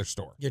went to another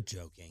store. You're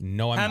joking.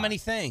 No, I'm not. How many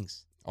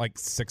things? Like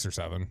 6 or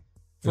 7.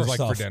 It was like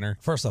for dinner.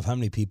 First off, how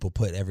many people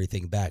put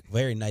everything back?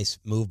 Very nice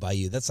move by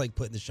you. That's like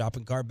putting the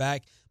shopping cart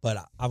back, but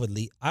I would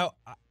leave. I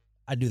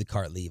do the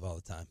cart leave all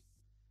the time.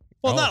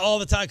 Well, not all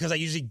the time because I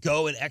usually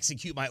go and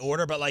execute my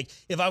order, but like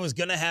if I was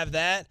going to have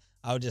that,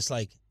 I would just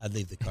I'd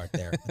leave the cart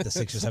there with the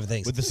 6 or 7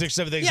 things. With the 6 or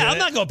 7 things. Yeah, I'm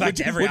not going back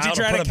to every aisle Would you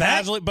try to to put it back.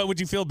 casually, but would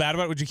you feel bad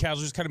about it? Would you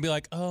casually just kind of be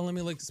like, let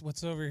me look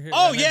what's over here?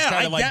 Oh, and yeah.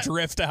 Just kind of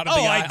drift out of the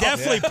aisle? I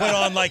definitely put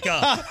on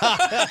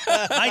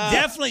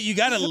you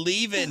got to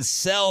leave it and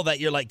sell that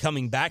you're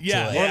coming back to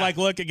it.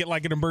 Or look and get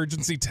an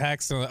emergency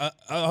text. And, okay,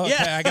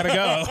 I got to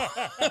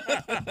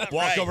go.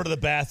 Walk over to the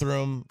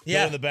bathroom,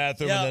 go in the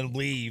bathroom, and then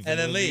leave. And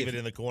then leave it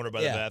in the corner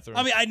by the bathroom.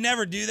 I mean, I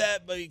never do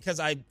that because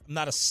I'm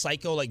not a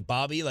psycho like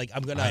Bobby.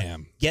 I'm going to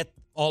get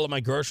all of my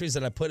groceries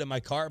that I put in my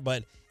cart,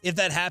 but if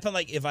that happened,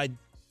 if I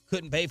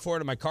couldn't pay for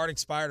it or my card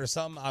expired or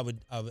something, I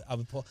wouldn't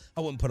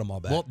put them all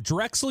back. Well,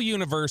 Drexel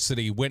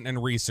University went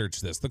and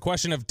researched this. The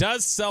question of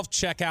does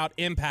self-checkout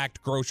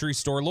impact grocery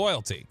store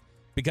loyalty?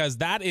 Because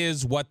that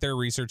is what their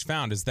research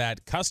found, is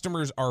that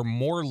customers are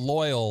more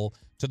loyal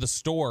to the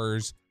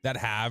stores that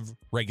have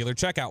regular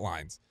checkout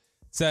lines.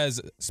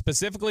 Says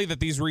specifically that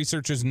these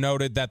researchers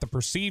noted that the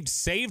perceived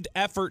saved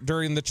effort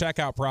during the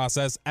checkout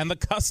process and the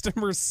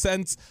customer's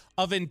sense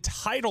of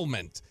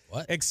entitlement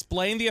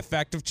explain the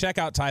effect of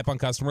checkout type on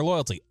customer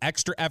loyalty.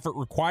 Extra effort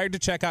required to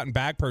check out and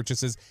bag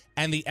purchases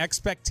and the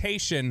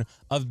expectation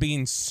of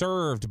being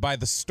served by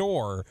the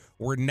store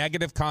were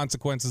negative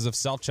consequences of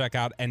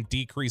self-checkout and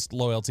decreased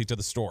loyalty to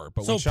the store.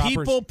 But so when shoppers,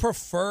 people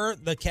prefer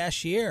the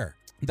cashier.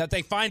 That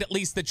they find at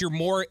least that you're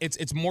more,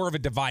 it's more of a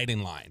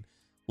dividing line.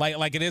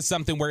 Like it is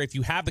something where if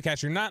you have the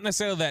cashier, not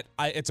necessarily that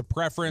it's a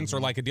preference or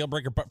a deal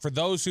breaker, but for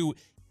those who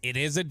it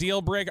is a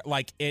deal breaker,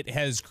 it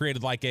has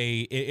created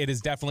it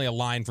is definitely a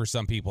line for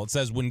some people. It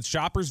says when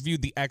shoppers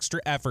viewed the extra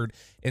effort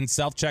in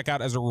self-checkout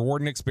as a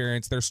rewarding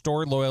experience, their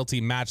store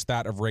loyalty matched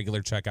that of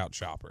regular checkout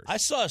shoppers. I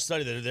saw a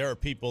study that there are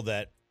people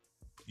that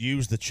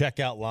use the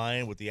checkout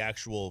line with the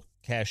actual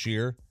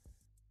cashier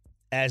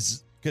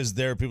because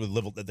there are people that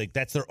live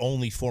that's their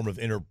only form of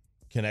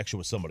connection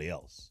with somebody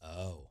else.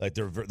 They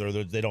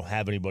don't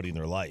have anybody in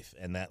their life,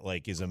 and that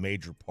is a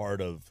major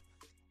part of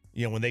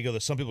when they go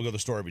some people go to the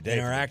store every day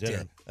interacting.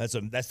 For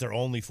dinner. That's their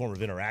only form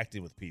of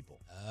interacting with people.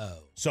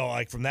 So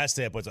from that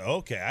standpoint, it's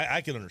okay,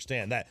 I can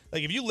understand that.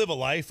 If you live a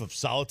life of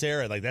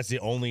solitaire and that's the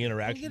only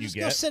interaction you get,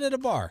 go sit at a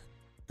bar.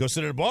 Go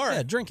sit at a bar.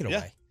 Yeah, drink it away.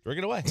 Yeah. Drink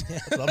it away.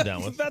 That's what I'm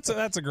down with. That's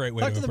a great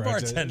way Talk to to the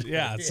approach bartender. it.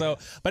 Yeah. So,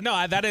 but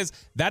no, that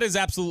is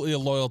absolutely a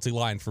loyalty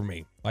line for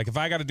me. If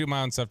I got to do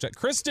my own self-check,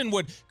 Kristen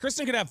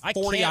could have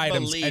 40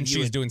 items and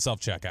she's doing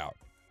self-checkout.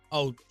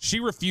 Oh,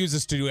 she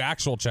refuses to do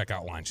actual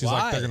checkout line. She's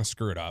why? they're going to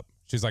screw it up.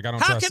 She's like, I don't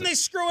How trust can it. they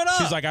screw it up?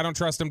 She's like, I don't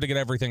trust them to get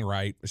everything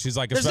right. She's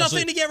like, there's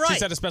nothing to get right. She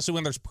said, especially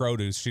when there's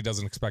produce, she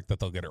doesn't expect that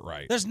they'll get it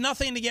right. There's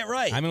nothing to get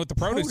right. I mean, with the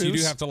produce, you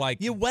do have to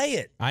you weigh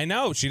it. I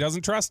know. She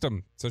doesn't trust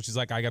them. So she's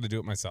like, I got to do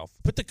it myself.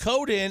 Put the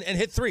code in and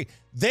hit 3.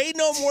 They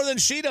know more than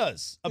she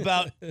does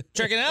about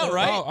checking out,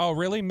 right? Oh,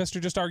 really?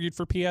 Mr. just argued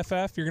for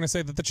PFF? You're going to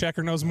say that the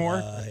checker knows more?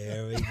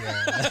 Here we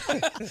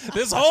go.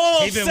 This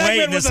whole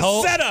segment was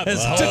a setup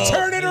to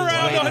turn it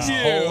around on you.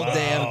 Whole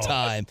damn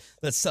time.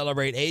 Let's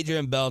celebrate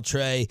Adrian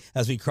Beltre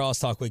as we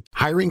crosstalk with.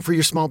 Hiring for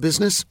your small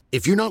business?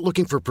 If you're not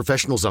looking for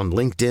professionals on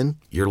LinkedIn,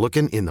 you're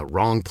looking in the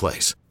wrong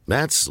place.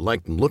 That's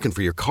like looking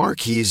for your car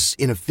keys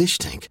in a fish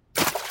tank.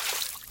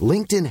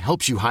 LinkedIn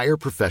helps you hire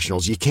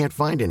professionals you can't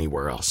find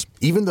anywhere else,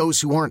 even those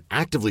who aren't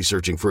actively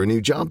searching for a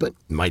new job but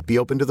might be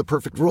open to the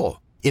perfect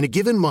role. In a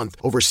given month,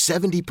 over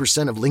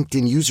 70% of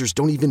LinkedIn users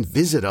don't even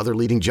visit other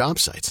leading job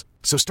sites.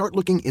 So start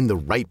looking in the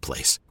right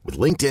place. With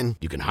LinkedIn,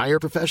 you can hire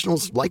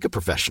professionals like a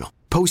professional.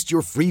 Post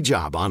your free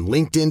job on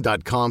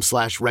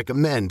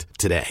linkedin.com/recommend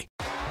today.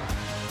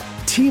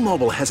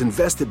 T-Mobile has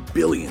invested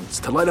billions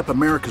to light up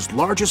America's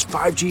largest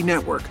 5G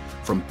network,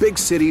 from big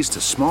cities to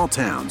small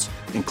towns,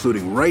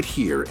 including right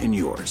here in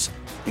yours.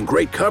 And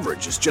great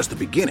coverage is just the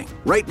beginning.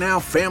 Right now,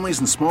 families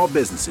and small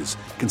businesses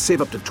can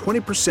save up to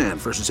 20%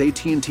 versus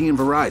AT&T and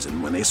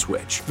Verizon when they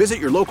switch. Visit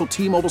your local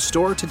T-Mobile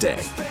store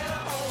today.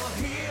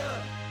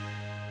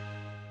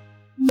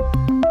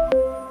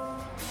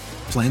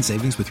 Plan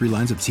savings with 3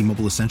 lines of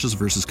T-Mobile Essentials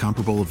versus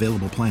comparable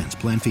available plans.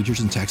 Plan features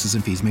and taxes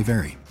and fees may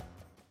vary.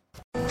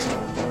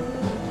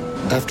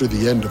 After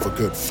the end of a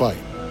good fight,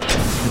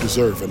 you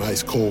deserve an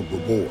ice-cold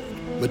reward.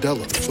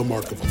 Modelo is the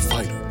mark of a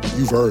fighter.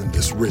 You've earned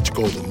this rich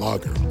golden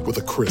lager with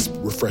a crisp,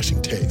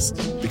 refreshing taste.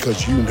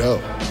 Because you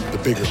know, the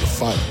bigger the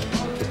fight,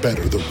 the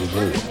better the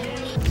reward.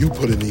 You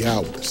put in the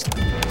hours,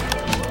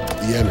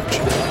 the energy,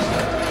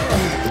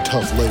 the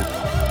tough labor.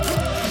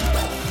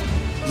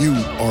 You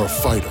are a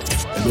fighter,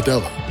 and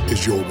Modelo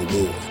is your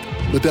reward.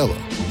 Modelo,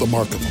 the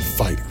mark of a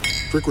fighter.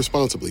 Drink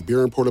responsibly.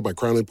 Beer imported by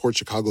Crown Imports,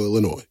 Chicago,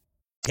 Illinois.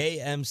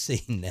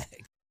 KMC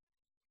next.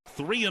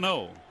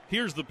 3-0.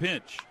 Here's the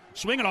pitch.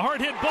 Swinging a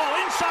hard hit ball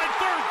inside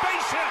third,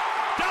 base hit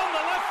down the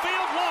left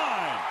field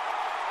line.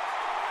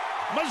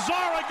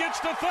 Mazzara gets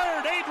to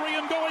third.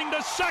 Adrian going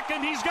to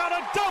second. He's got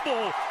a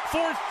double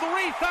for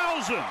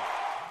 3,000.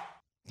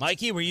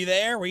 Mikey, were you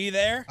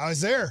there? I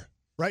was there,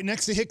 right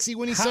next to Hicksy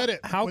when he said it.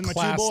 How with classless?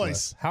 My two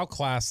boys. How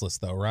classless,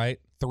 though, right?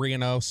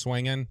 3-0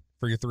 swinging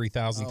for your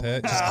 3,000th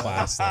hit. Just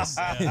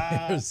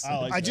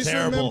classless. I just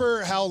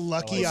remember how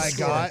lucky I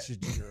got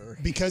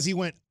because he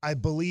went, I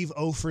believe,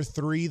 0 for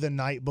 3 the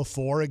night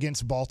before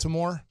against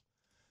Baltimore.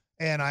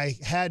 And I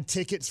had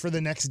tickets for the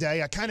next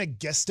day. I kind of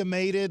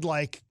guesstimated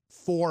like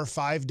 4 or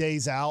 5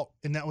 days out,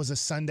 and that was a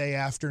Sunday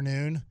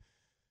afternoon.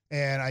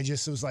 And I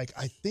just was like,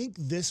 I think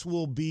this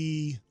will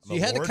be. So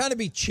you had to kind of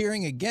be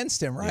cheering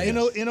against him, right?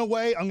 In a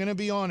way, I'm going to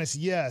be honest,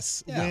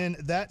 yes. Yeah. When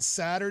that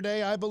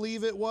Saturday, I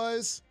believe it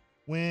was,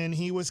 when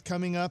he was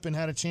coming up and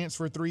had a chance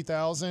for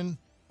 3,000,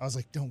 I was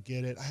like, don't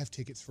get it. I have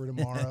tickets for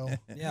tomorrow.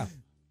 Yeah.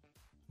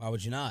 Why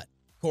would you not?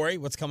 Corey,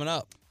 what's coming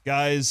up?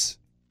 Guys,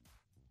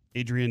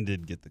 Adrian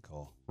did get the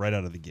call right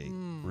out of the gate.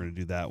 We're going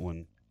to do that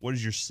one. What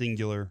is your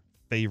singular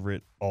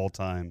favorite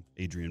all-time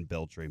Adrian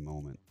Beltre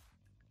moment?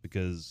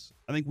 Because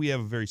I think we have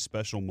a very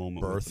special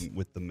moment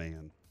with the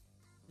man.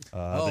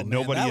 That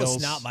nobody else.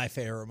 Was not my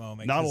favorite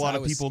moment. Not a lot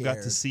of people got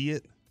to see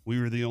it. We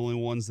were the only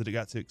ones that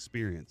got to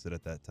experience it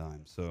at that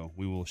time. So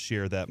we will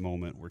share that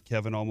moment where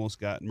Kevin almost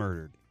got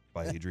murdered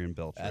by Adrian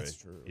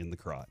Beltre in the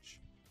crotch.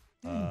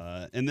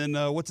 And then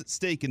what's at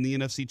stake in the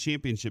NFC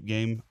Championship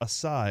game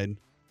aside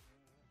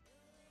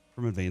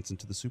from advancing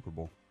to the Super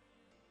Bowl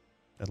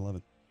at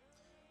 11?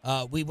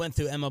 We went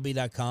through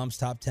MLB.com's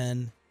top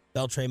 10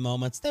 Beltre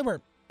moments. They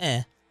were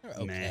they're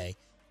okay.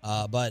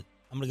 But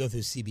I'm going to go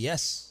through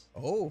CBS.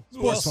 Oh,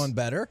 sports one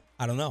better?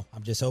 I don't know.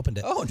 I've just opened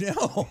it. Oh,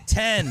 no.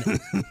 10,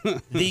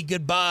 the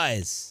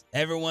goodbyes.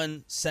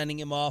 Everyone sending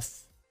him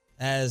off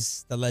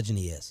as the legend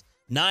he is.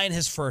 9,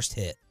 his first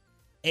hit.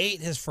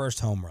 8, his first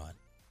home run.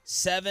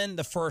 7,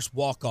 the first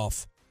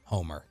walk-off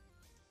homer.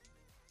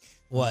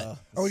 What?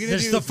 Are we going to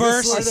do the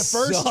first?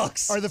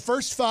 Are the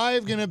first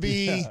 5 going to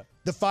be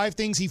the 5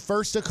 things he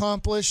first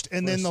accomplished,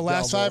 and then the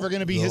last double. 5 are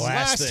going to be his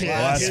last hit?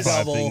 Last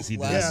 5 things he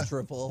did. Last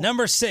triple.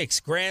 Number 6,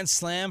 grand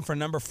slam for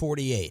number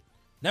 48.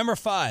 Number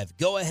 5,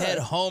 go-ahead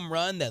home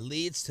run that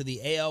leads to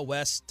the AL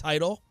West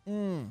title.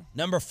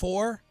 Number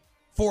 4,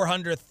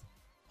 400th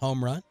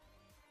home run.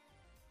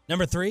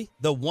 Number 3,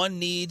 the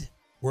one-need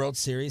World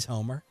Series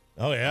homer.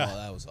 Oh, yeah. Oh,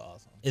 that was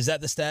awesome. Is that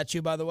the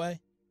statue, by the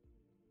way?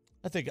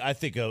 I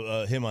think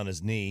him on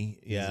his knee,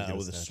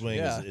 with a swing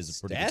is a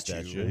pretty good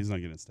statue. Yeah, he's not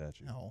getting a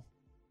statue. No.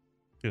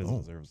 He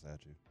doesn't deserve a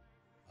statue.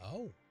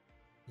 Oh.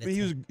 I mean,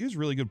 he was a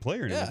really good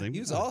player and everything. He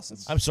was awesome.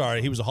 I'm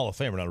sorry, he was a Hall of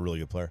Famer, not a really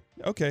good player.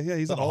 Okay, yeah,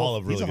 he's a Hall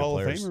of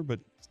Famer, but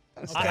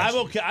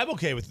I'm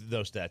okay with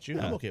no statue.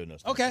 Yeah. I'm okay with no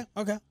statue.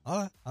 Okay.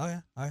 All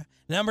right.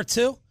 Number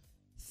 2,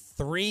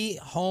 3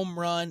 home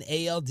run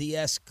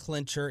ALDS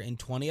clincher in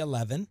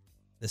 2011.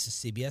 This is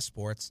CBS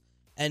Sports.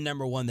 And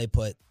number 1, they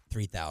put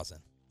 3,000.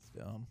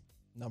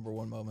 Number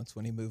 1 moments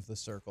when he moved the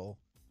circle.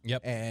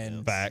 Yep.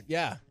 And back.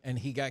 Yeah, and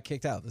he got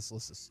kicked out. This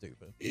list is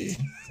stupid.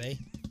 See?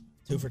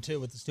 2 for 2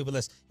 with the stupid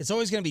list. It's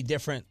always going to be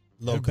different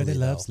locally. Everybody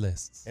loves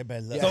lists.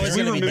 Everybody loves It's always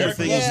going to be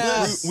different.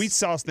 Things, we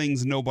saw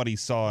things nobody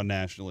saw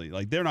nationally.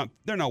 Like they're not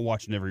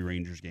watching every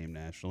Rangers game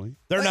nationally.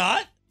 They're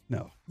not?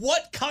 No.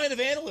 What kind of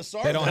analysts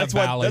are they? Don't that's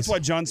have why. That's why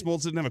John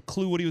Smoltz didn't have a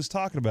clue what he was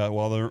talking about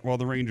while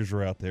the Rangers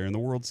were out there in the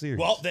World Series.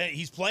 Well,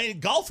 he's playing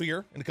golf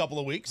here in a couple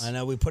of weeks. I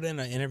know. We put in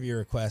an interview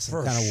request.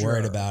 I'm kind of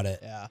worried about it.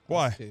 Yeah.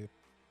 Why?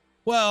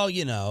 Well,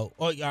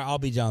 I'll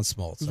be John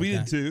Smoltz. We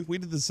did too. We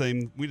did the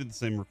same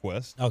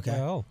request. Okay.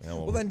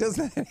 Well, then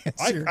doesn't that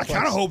answer your I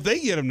kind of hope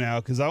they get him now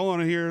because I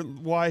want to hear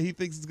why he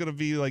thinks it's going to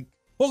be like.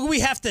 Well,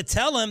 we have to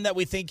tell him that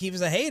we think he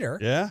was a hater.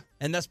 Yeah.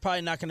 And that's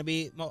probably not going to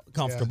be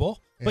comfortable.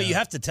 Yeah. But you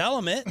have to tell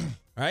him it.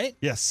 right?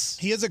 Yes.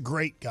 He is a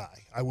great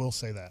guy. I will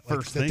say that. Like,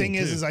 First the thing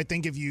is I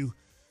think if you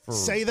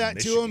say that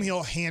to him,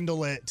 he'll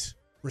handle it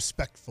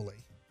respectfully.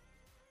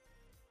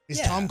 Is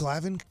Tom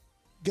Glavine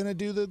going to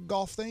do the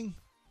golf thing?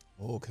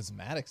 Oh, because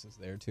Maddox is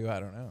there, too. I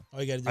don't know.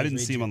 All you gotta do I is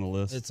didn't see him on the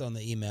list. It's on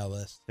the email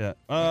list. Yeah.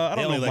 I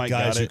don't know if let Mike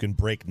guys got who it. can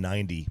break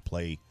 90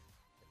 play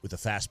with a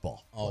fastball.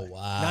 Oh,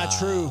 wow. Not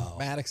true.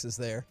 Maddox is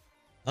there.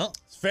 Huh?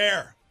 It's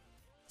fair.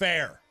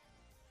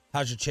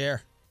 How's your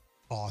chair?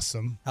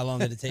 Awesome. How long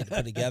did it take to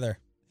put together?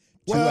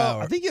 2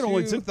 hours. I think it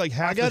only took like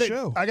half the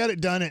show. I got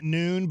it done at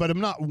noon, but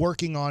I'm not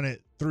working on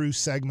it through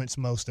segments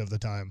most of the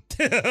time.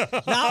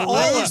 Not all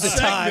of the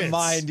time,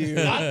 mind you.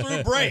 Not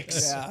through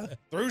breaks. Yeah.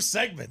 Through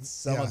segments.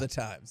 Some of the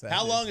times.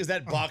 How long is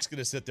that box going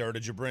to sit there, or are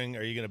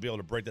you going to be able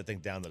to break that thing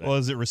down today? Well,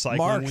 is it recycling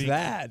Mark week?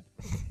 that.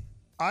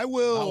 I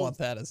will. I want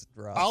that as a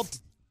drop. I'll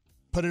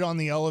put it on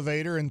the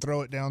elevator and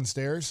throw it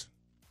downstairs.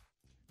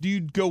 Do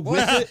you go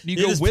with it? Do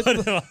you go with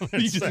it?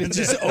 It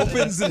just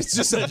opens and it's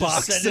just a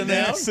box in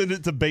there. Send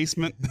it to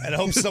basement and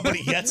hope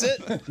somebody gets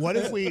it. What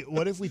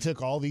if we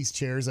took all these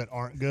chairs that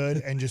aren't good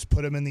and just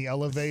put them in the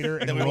elevator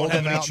and Then we rolled won't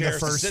have them any out in the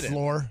chairs to first sit in.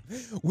 floor?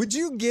 Would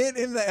you get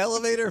in the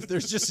elevator if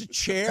there's just a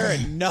chair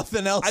and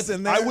nothing else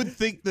in there? I would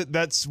think that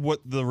that's what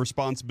the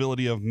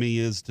responsibility of me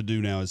is to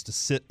do now, is to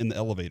sit in the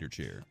elevator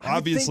chair. I would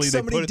Obviously, think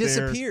somebody they put it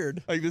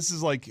disappeared. there. Like, this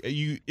is like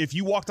if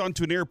you walked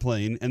onto an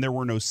airplane and there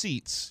were no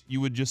seats,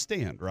 you would just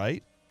stand,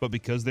 right? But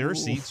because there are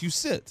seats, you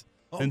sit.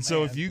 And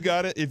so if you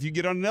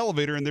get on an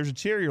elevator and there's a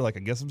chair, you're like,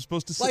 I guess I'm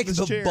supposed to sit like in this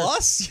the chair.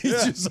 bus, you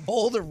just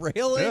hold a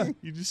railing. Yeah,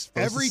 you just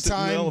supposed Every to sit in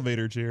time the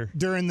elevator chair.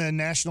 during the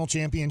national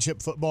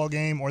championship football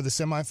game or the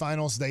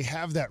semifinals, they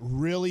have that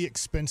really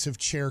expensive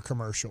chair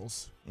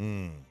commercials.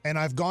 And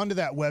I've gone to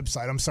that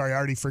website. I'm sorry, I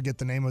already forget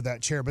the name of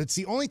that chair, but it's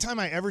the only time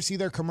I ever see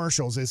their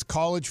commercials is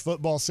college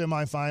football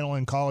semifinal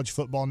and college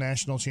football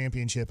national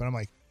championship. And I'm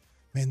like,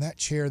 man, that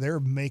chair, they're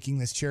making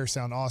this chair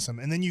sound awesome.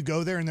 And then you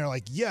go there and they're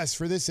like, yes,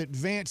 for this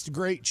advanced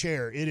great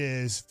chair, it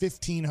is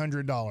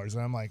 $1,500.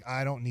 And I'm like,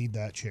 I don't need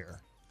that chair.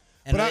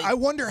 And But I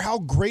wonder how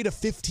great a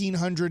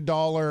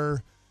 $1,500,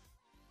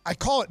 I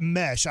call it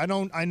mesh. I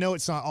know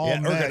it's not all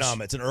mesh.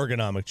 ergonomic. It's an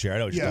ergonomic chair. I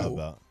know what you're talking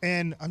about.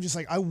 And I'm just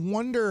like, I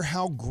wonder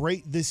how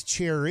great this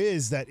chair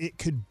is that it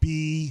could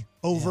be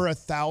over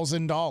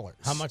 $1,000.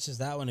 How much is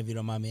that one, if you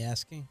don't mind me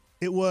asking?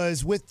 It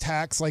was with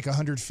tax like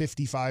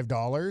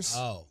 $155.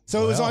 Oh.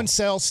 So it was on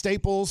sale,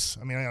 Staples.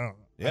 I mean, I don't.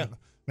 Yeah.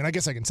 I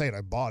guess I can say it.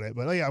 I bought it,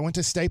 but yeah, I went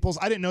to Staples.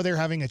 I didn't know they were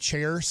having a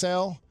chair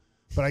sale,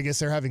 but I guess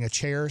they're having a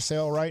chair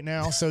sale right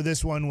now. So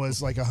this one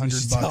was like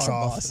 $100 off.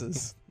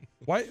 Bosses.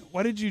 Why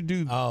did you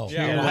do? Oh,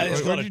 Yeah, chair?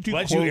 why did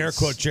you air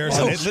quote chairs?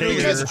 on It literally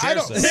because is a I chair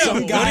don't- set.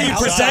 Some guy What are you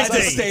outside the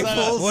protecting?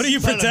 Staples. What are you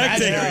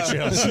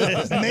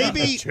protecting?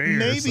 maybe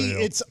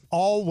sale. it's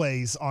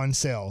always on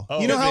sale.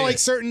 Oh, you know how maybe. like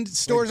certain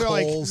stores Like are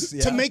like Kohl's, to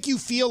yeah. make you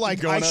feel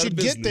like Going I out of should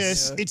get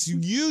business. this. It's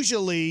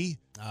usually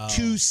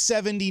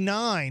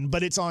 $279,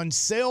 but it's on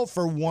sale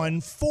for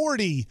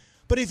 $140.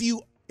 But if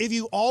you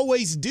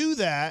always do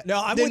that,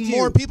 No, I'm then with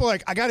more you. people are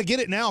like, I got to get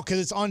it now because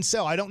it's on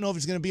sale. I don't know if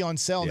it's going to be on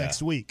sale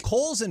next week.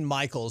 Kohl's and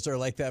Michael's are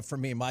like that for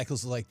me.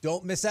 Michael's is like,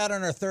 don't miss out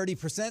on our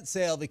 30%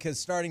 sale because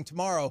starting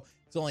tomorrow,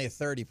 it's only a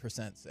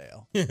 30%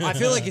 sale. I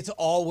feel like it's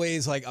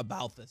always like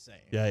about the same.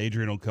 Yeah,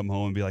 Adrian will come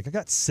home and be like, I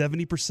got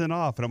 70%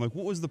 off. And I'm like,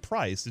 what was the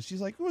price? And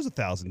she's like, it was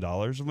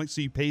 $1,000. I'm like,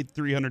 so you paid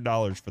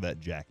 $300 for that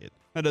jacket.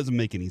 That doesn't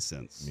make any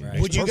sense. Right.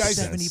 Would you Perfect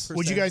guys 70%.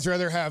 would you guys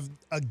rather have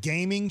a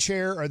gaming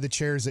chair or the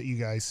chairs that you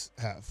guys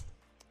have?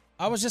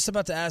 I was just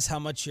about to ask how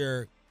much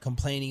your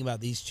complaining about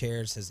these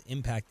chairs has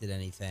impacted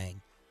anything.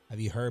 Have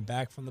you heard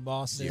back from the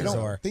bosses? I don't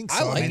Or think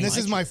so. I like mean, this my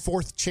is my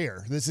fourth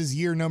chair. This is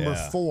year number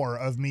 4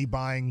 of me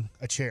buying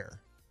a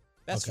chair.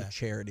 That's Okay. for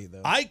charity,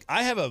 though. I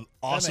have an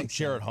awesome makes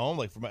chair sense. at home,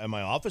 like in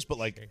my office, but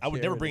like I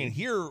would never bring it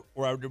here,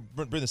 or I would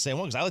bring the same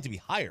one because I like to be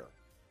higher.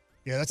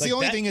 Yeah, that's Like the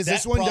only that- thing is that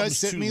this one does problem's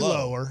sit too me low.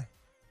 lower,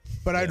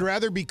 but I'd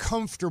rather be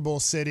comfortable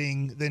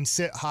sitting than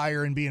sit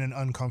higher and be in an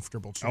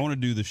uncomfortable chair. I want to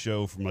do the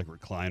show from like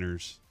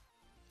recliners.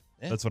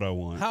 Yeah. That's what I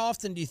want. how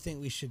often do you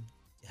think we should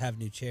have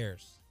new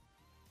chairs?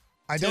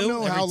 I don't Two? know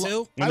Every how two?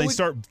 long. when they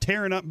start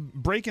tearing up,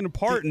 breaking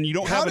apart, and you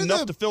don't How have do enough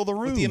the- to fill the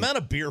room. With the amount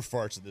of beer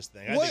farts in this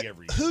thing, I think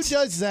every Who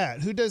does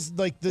that? Who does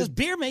like Does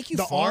beer make you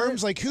the fart?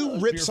 arms? Like who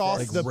Those rips beer off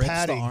farts. the rips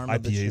padding? the arm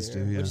of the IPAs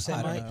chair. do, yeah. What'd you say,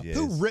 I don't Mike? know.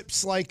 Who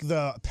rips like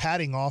the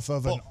padding off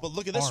of an but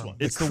look at this arm? one.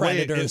 It's The the way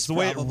it, creditors, it's the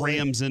way it probably.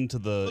 rams into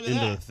the Look at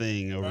that.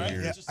 thing over Right?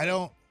 here. Yeah, I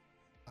don't.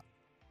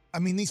 I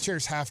mean, these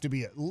chairs have to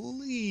be at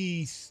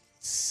least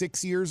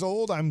 6 years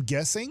old. I'm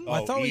guessing. Oh,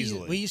 I thought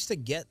easily. we used to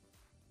get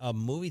a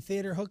movie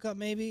theater hookup.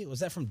 Maybe was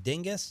that from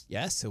Dingus?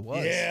 Yes, it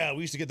was. Yeah,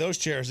 we used to get those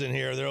chairs in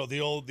here. They're the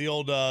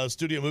old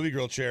studio movie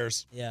grill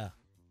chairs. Yeah.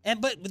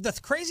 But the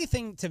crazy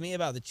thing to me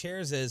about the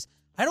chairs is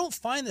I don't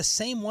find the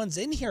same ones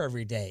in here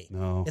every day.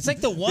 No. It's like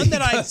the one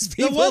that I'm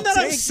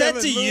take set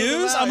them to and move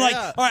them use. out, I'm like,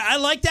 yeah. all right, I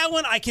like that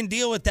one. I can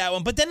deal with that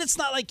one. But then it's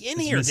not like in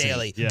here missing.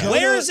 daily. Yeah.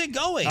 Where is it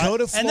going? Go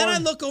to and then I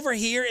Florida. look over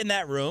here in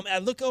that room. I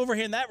look over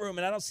here in that room,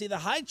 and I don't see the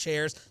high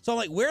chairs. So I'm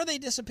like, where are they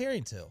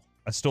disappearing to?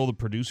 I stole the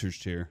producer's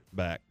chair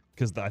back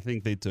because I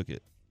think they took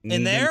it.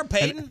 In there,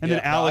 Peyton? And then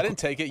Alec, I didn't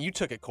take it. You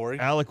took it, Corey.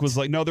 Alec was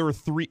like, no, there were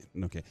 3.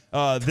 Okay.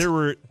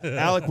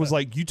 Alec was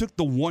like, you took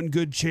the one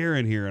good chair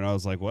in here. And I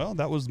was like, well,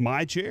 that was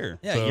my chair.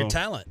 Yeah, So, your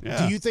talent.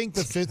 yeah. Do you think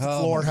the fifth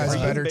floor has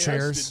better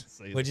chairs?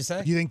 What'd you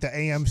say? Do you think the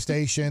AM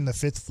station, the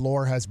fifth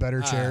floor, has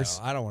better chairs?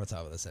 I don't want to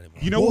talk about this anymore.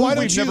 You know Well, why what?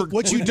 don't you?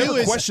 What you do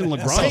is question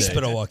LeBron.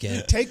 Hospital walk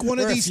in. take one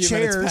of We're a these few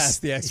minutes chairs.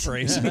 past the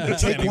expiration.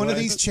 Take one of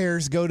these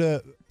chairs.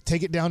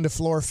 Take it down to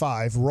floor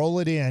 5, roll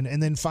it in,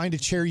 and then find a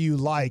chair you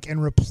like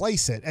and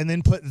replace it, and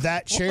then put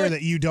that chair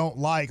that you don't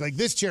like. Like,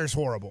 this chair's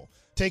horrible.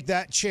 Take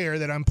that chair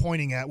that I'm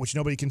pointing at, which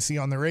nobody can see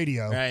on the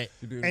radio, Right.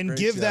 and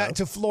give that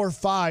to floor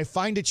 5.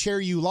 Find a chair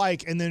you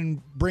like, and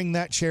then bring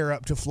that chair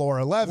up to floor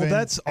 11. Well,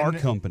 that's our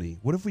company.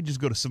 What if we just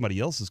go to somebody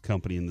else's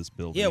company in this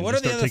building? Yeah, and what are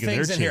just the start other taking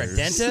things their in here? A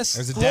chairs? dentist?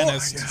 There's a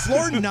dentist.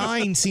 Floor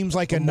 9 seems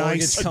like a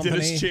nice company.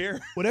 Dentist chair.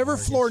 Whatever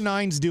floor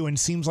 9's doing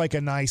seems like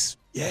a nice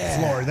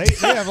floor. They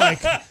have like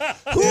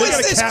Who is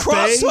this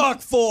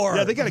crosstalk for?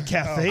 Yeah, they got a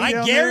cafe. I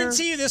down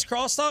guarantee you this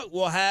crosstalk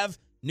will have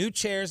new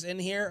chairs in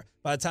here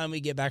by the time we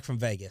get back from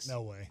Vegas.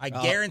 No way. I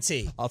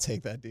guarantee. I'll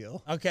take that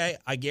deal. Okay,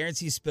 I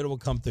guarantee Spittle will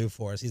come through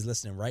for us. He's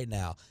listening right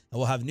now, and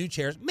we'll have new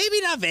chairs.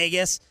 Maybe not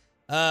Vegas.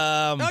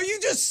 No, you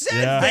just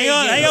said Yeah. Hang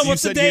on. You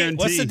What's the said date? guarantee.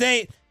 What's the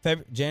date?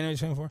 January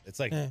 24th. It's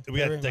like Yeah, we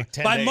got February, like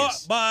 10 by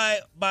days.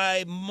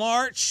 by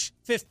March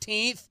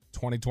 15th,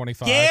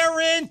 2025.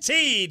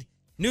 guaranteed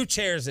new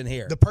chairs in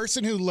here. The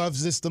person who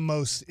loves this the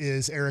most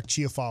is Eric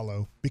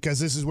Chiafalo, because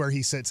this is where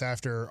he sits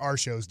after our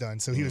show's done.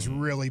 So he was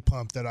really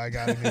pumped that I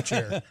got a new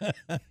chair. I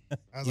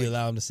was Do you like,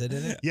 allow him to sit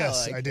in it?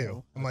 yes, I like I do.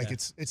 you. I'm like,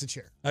 it's a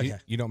chair. Okay.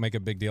 You don't make a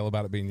big deal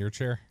about it being your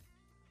chair?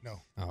 No.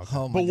 Oh, okay.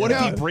 Oh my But what if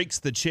he God. breaks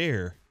the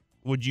chair?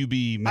 Would you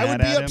be mad I would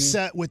be at him?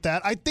 upset with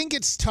that. I think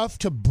it's tough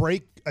to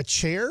break a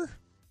chair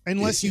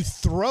unless you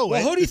throw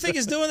Well, it. who do you think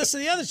is doing this to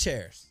the other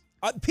chairs?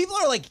 People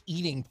are like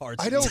eating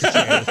parts. I of don't- these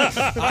chairs.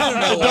 I don't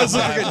know. It what's does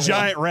look like a happening.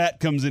 giant rat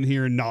comes in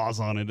here and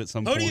gnaws on it at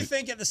some Who point. do you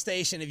think at the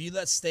station, if you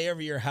let stay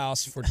over your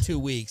house for 2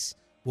 weeks,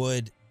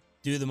 would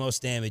do the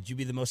most damage? You'd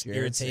be the most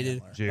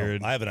irritated.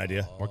 Jared. I have an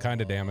idea. What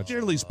kind of damage?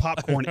 Jared leaves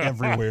popcorn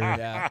everywhere.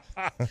 Yeah.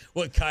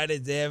 What kind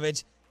of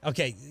damage?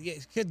 Okay,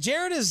 'cause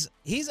Jared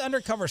he's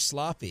undercover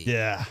sloppy.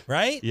 Yeah.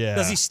 Right? Yeah.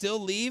 Does he still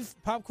leave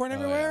popcorn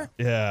everywhere?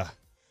 Yeah.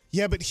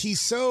 Yeah, but he's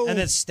so. And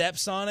then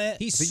steps on it?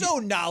 He's so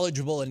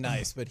knowledgeable and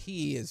nice, but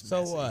he is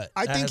So messy. what?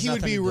 I That think has he would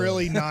nothing be to do with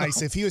really it.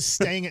 nice if he was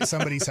staying at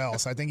somebody's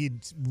house. I think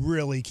he'd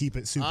really keep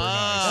it super nice.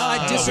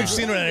 I disagree. We've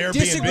seen it on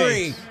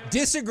Airbnb.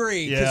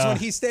 Disagree. Because Yeah. when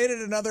he stayed at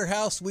another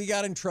house, we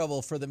got in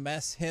trouble for the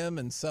mess him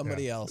and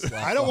somebody else left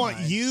I don't want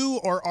behind. you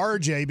or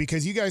RJ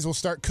because you guys will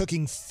start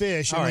cooking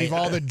fish and All right. leave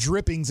all the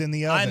drippings in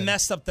the I oven.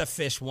 messed up the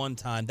fish one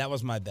time. That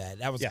was my bad.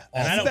 That was Yeah, awful.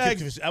 and I don't G-Bag-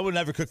 cook fish. I would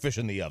never cook fish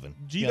in the oven. Be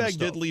on the G-Bag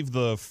did stove. leave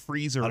the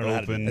freezer I don't know how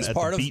to do open that. As at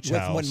part the of beach with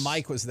house. when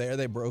Mike was there,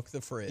 they broke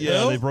the fridge.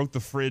 Yeah, they broke the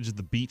fridge at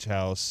the beach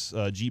house.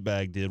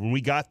 G-Bag did. When we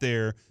got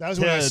there, That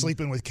was when I was Ted-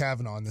 sleeping with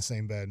Kavanaugh in the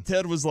same bed.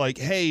 Ted was like,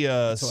 hey,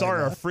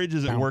 sorry, our fridge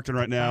isn't working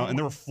right now. And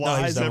there were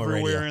flies done with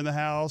everywhere radio. in the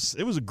house.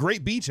 It was a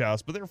great beach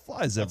house, but there were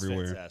flies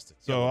everywhere. fantastic.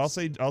 So Yeah,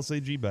 I'll say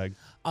G-Bag.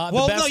 Well,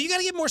 the best, no, you got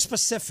to get more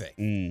specific.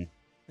 Mm.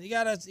 You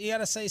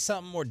gotta say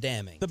something more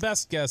damning. The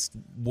best guest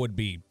would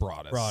be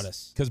Broadus.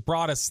 Broadus. Because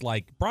Broadus He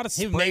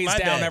would make sprays my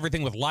down bed.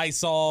 everything with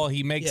Lysol.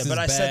 He makes Yeah, his but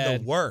I bed.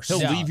 said the worst.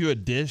 He'll Yeah. leave you a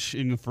dish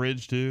in the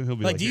fridge too. He'll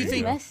be like, do you "Here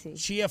think go."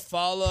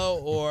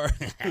 Chiafalo or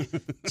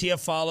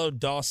Chiafalo,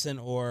 Dawson,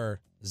 or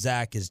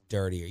Zach is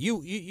dirtier?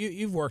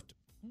 You've worked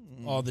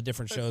all the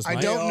different shows. I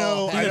Mike. don't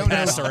know. You've I been don't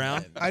passed know.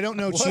 around. I don't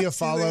know What do they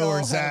Chiafalo all or have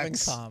in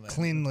Zach's common?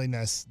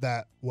 cleanliness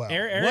that well.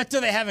 What do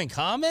they have in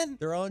common?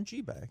 They're all in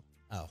G-Bag.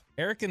 Oh,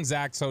 Eric and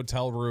Zach's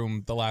hotel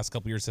room the last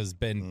couple years has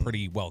been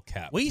pretty well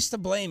kept. we used to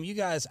blame you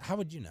guys. How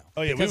would you know?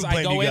 Oh yeah, because we I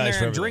blame go you in guys there for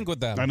and everything. drink with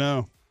them. I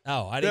know.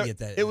 Oh, I didn't get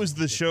that. It was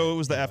the show. It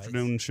was the Anyways.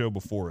 afternoon show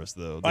before us,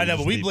 though. I know,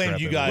 They but we just blamed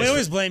made you crap guys. We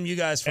always blame you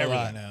guys for a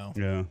lot. now.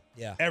 Yeah,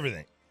 Yeah.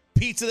 Everything.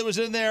 Pizza that was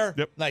in there.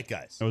 Yep. Night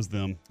guys. that was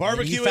them.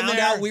 Barbecue You found in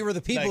there. out we were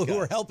the people night who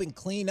were guys. helping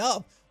clean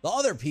up the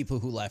other people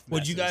who left.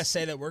 Would you messes. guys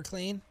say that we're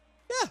clean?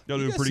 Yeah, Y'all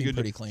you doing guys pretty seem good.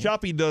 Pretty clean.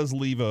 Choppy does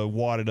leave a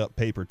wadded up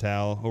paper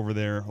towel over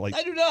there, like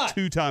I do not.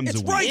 2 times It's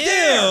a week. right Ew.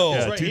 there. Yeah,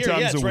 It's right 2 here. times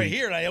Yeah, it's a right week.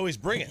 here, and I always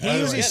bring it. He I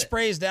always usually get it.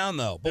 sprays down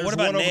though. But There's what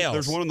about one over- nails?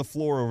 There's one on the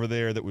floor over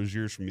there that was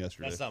yours from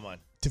yesterday. That's not mine.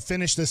 To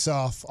finish this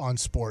off on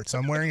sports,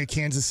 I'm wearing a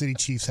Kansas City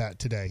Chiefs hat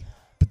today.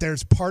 But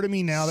there's part of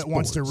me now that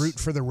wants to root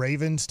for the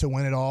Ravens to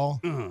win it all,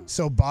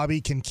 so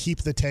Bobby can keep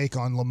the take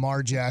on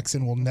Lamar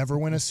Jackson will never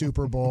win a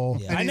Super Bowl.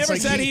 Yeah. And I it's never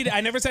like said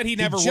I never said he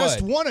never he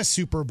just would. won a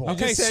Super Bowl.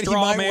 Okay, said he straw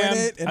might win man.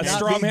 it and A not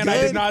straw be man. I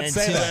good. did not and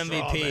say 2 that.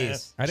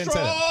 MVPs. I didn't say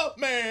that. Oh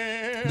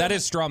man. That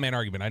is straw man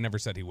argument. I never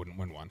said he wouldn't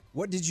win one.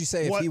 What did you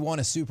say? What- If he won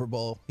a Super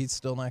Bowl, he's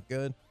still not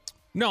good.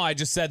 No, I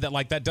just said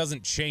that that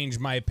doesn't change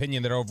my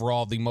opinion that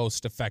overall the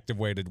most effective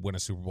way to win a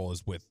Super Bowl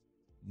is with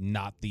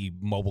not the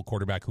mobile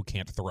quarterback who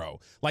can't throw.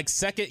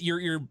 Second,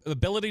 your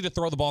ability to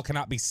throw the ball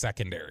cannot be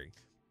secondary.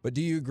 But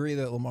do you agree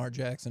that Lamar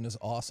Jackson is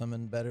awesome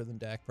and better than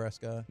Dak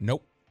Prescott?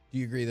 Nope. Do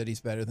you agree that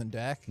he's better than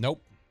Dak?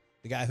 Nope.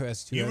 The guy who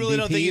has 2 You MVPs? really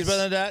don't think he's better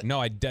than that?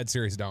 No, I dead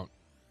serious don't.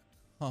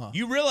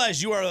 You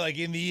realize you are like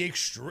in the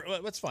extreme.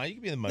 That's fine. You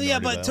can be in the minority. Yeah,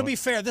 but to be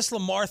fair, this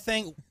Lamar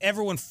thing,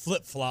 everyone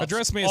flip-flops.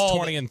 Address me as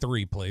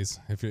 20-3, please,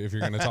 if you're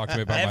going to talk to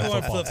me about my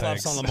everyone football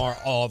flip-flops takes. on Lamar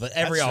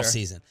every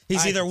offseason.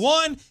 He's either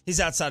 1, he's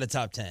outside the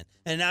top 10.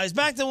 And now he's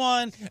back to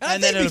 1,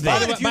 and then it'll be. By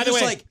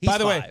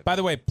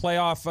the way,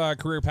 playoff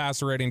career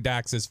passer rating,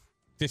 Dax is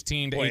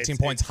 15 to 18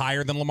 points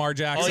higher than Lamar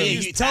Jackson. Oh,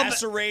 yeah,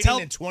 passer rating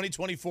in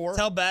 2024.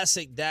 Tell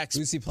Bassick Dak's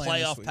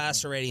playoff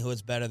passer rating who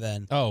it's better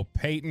than. Oh,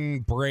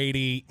 Peyton,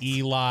 Brady,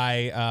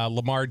 Eli,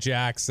 Lamar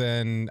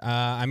Jackson.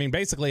 I mean,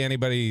 basically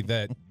anybody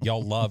that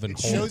y'all love and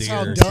hold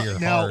dear to your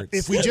hearts.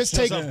 If we just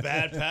take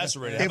bad passer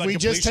rating. If we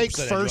just take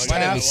first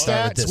half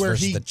stats where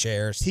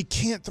he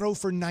can't throw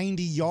for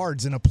 90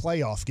 yards in a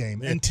playoff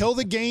game until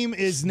the game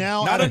is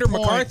now not at under a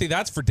point, McCarthy.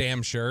 That's for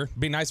damn sure. It'd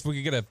be nice if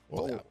we could get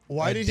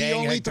Why did he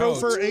only throw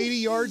for 80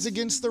 yards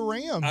against the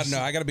Rams? No,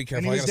 I got to be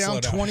careful. And he was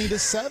down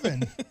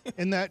 20-7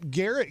 in that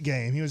Garrett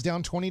game. He was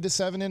down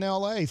 20-7 in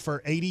LA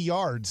for 80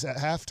 yards at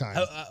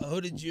halftime. Who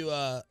did you?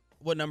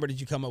 What number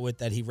did you come up with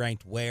that he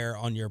ranked where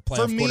on your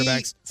playoff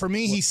quarterbacks? For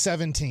me, he's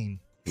 17.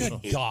 Good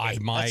God,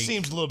 Mike. That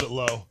seems a little bit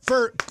low.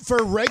 For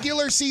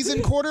regular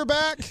season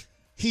quarterback,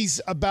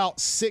 he's about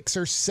 6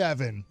 or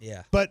 7.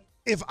 Yeah. But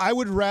if I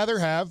would rather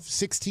have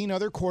 16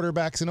 other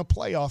quarterbacks in a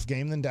playoff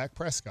game than Dak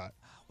Prescott.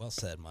 Well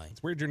said, Mike.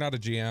 It's weird you're not a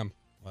GM.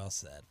 Well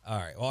said. All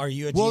right. Well, are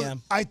you a GM?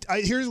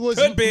 Here's was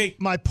Could be.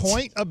 My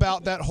point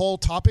about that whole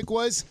topic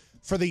was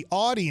for the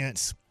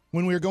audience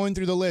when we were going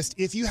through the list.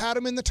 If you had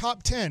him in the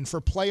top 10 for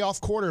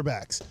playoff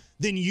quarterbacks,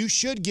 then you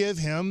should give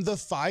him the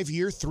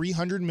 5-year,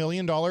 $300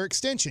 million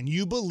extension.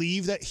 You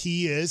believe that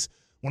he is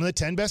one of the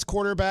 10 best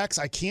quarterbacks.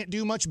 I can't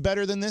do much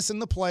better than this in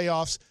the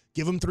playoffs.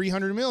 Give him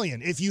 $300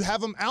 million. If you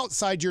have him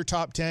outside your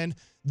top 10,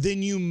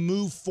 then you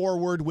move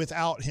forward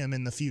without him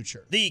in the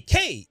future. The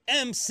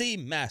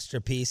KMC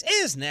Masterpiece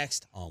is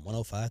next on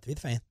 105.3 The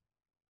Fan.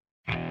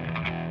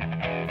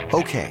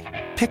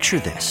 Okay, picture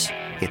this.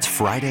 It's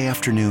Friday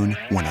afternoon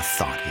when a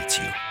thought hits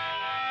you.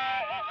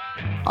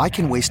 I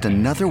can waste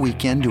another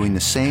weekend doing the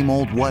same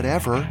old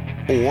whatever,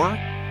 or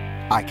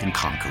I can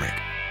conquer it.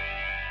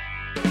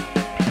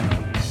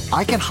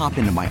 I can hop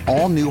into my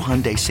all-new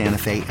Hyundai Santa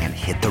Fe and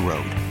hit the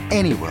road.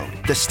 Any road.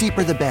 The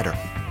steeper, the better.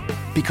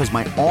 Because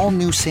my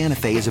all-new Santa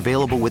Fe is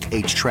available with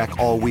H-Track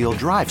all-wheel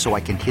drive, so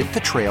I can hit the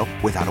trail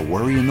without a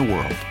worry in the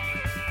world.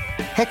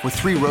 Heck, with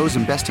 3 rows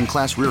and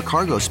best-in-class rear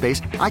cargo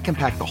space, I can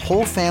pack the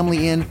whole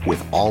family in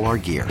with all our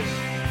gear.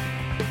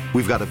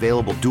 We've got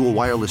available dual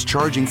wireless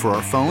charging for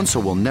our phones, so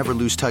we'll never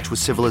lose touch with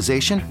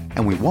civilization,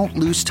 and we won't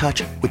lose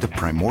touch with the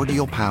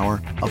primordial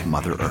power of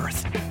Mother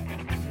Earth.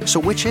 So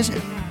which is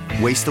it?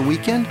 Waste the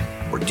weekend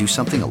or do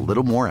something a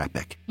little more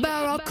epic?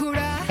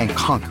 And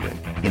conquer it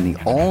in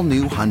the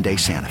all-new Hyundai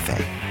Santa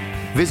Fe.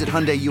 Visit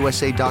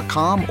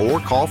HyundaiUSA.com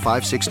or call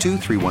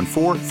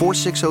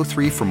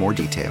 562-314-4603 for more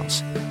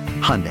details.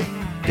 Hyundai,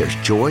 there's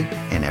joy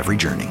in every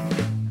journey.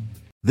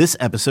 This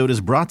episode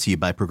is brought to you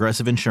by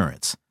Progressive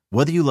Insurance.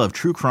 Whether you love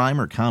true crime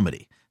or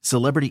comedy,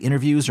 celebrity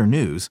interviews or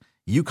news,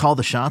 you call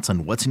the shots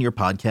on what's in your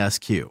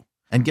podcast queue.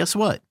 And guess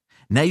what?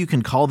 Now you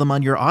can call them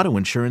on your auto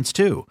insurance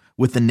too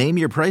with the Name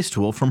Your Price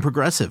tool from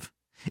Progressive.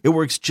 It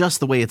works just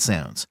the way it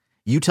sounds.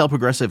 You tell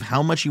Progressive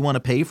how much you want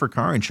to pay for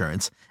car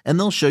insurance, and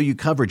they'll show you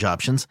coverage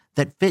options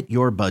that fit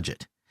your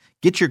budget.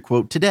 Get your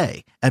quote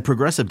today at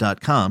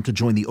Progressive.com to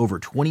join the over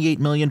 28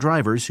 million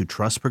drivers who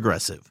trust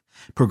Progressive.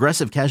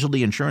 Progressive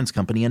Casualty Insurance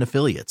Company and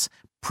Affiliates.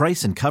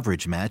 Price and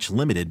coverage match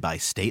limited by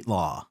state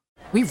law.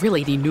 We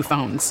really need new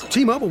phones.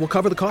 T-Mobile will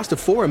cover the cost of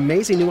 4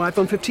 amazing new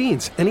iPhone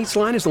 15s, and each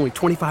line is only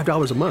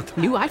 $25 a month.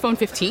 New iPhone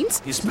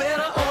 15s? It's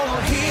better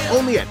over here.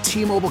 Only at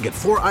T-Mobile, get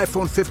 4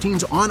 iPhone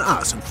 15s on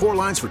us and 4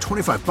 lines for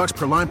 $25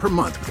 per line per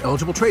month with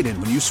eligible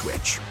trade-in when you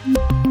switch.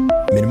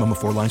 Minimum of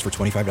 4 lines for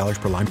 $25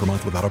 per line per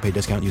month with autopay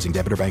discount using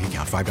debit or bank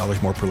account.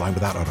 $5 more per line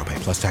without autopay,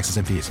 plus taxes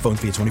and fees. Phone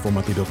fee at 24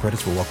 monthly bill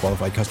credits for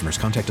well-qualified customers.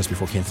 Contact us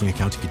before canceling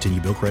account to continue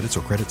bill credits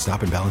or credit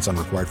stop and balance on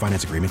required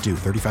finance agreement due.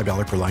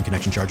 $35 per line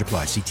connection charge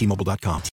applies. See T-Mobile.com.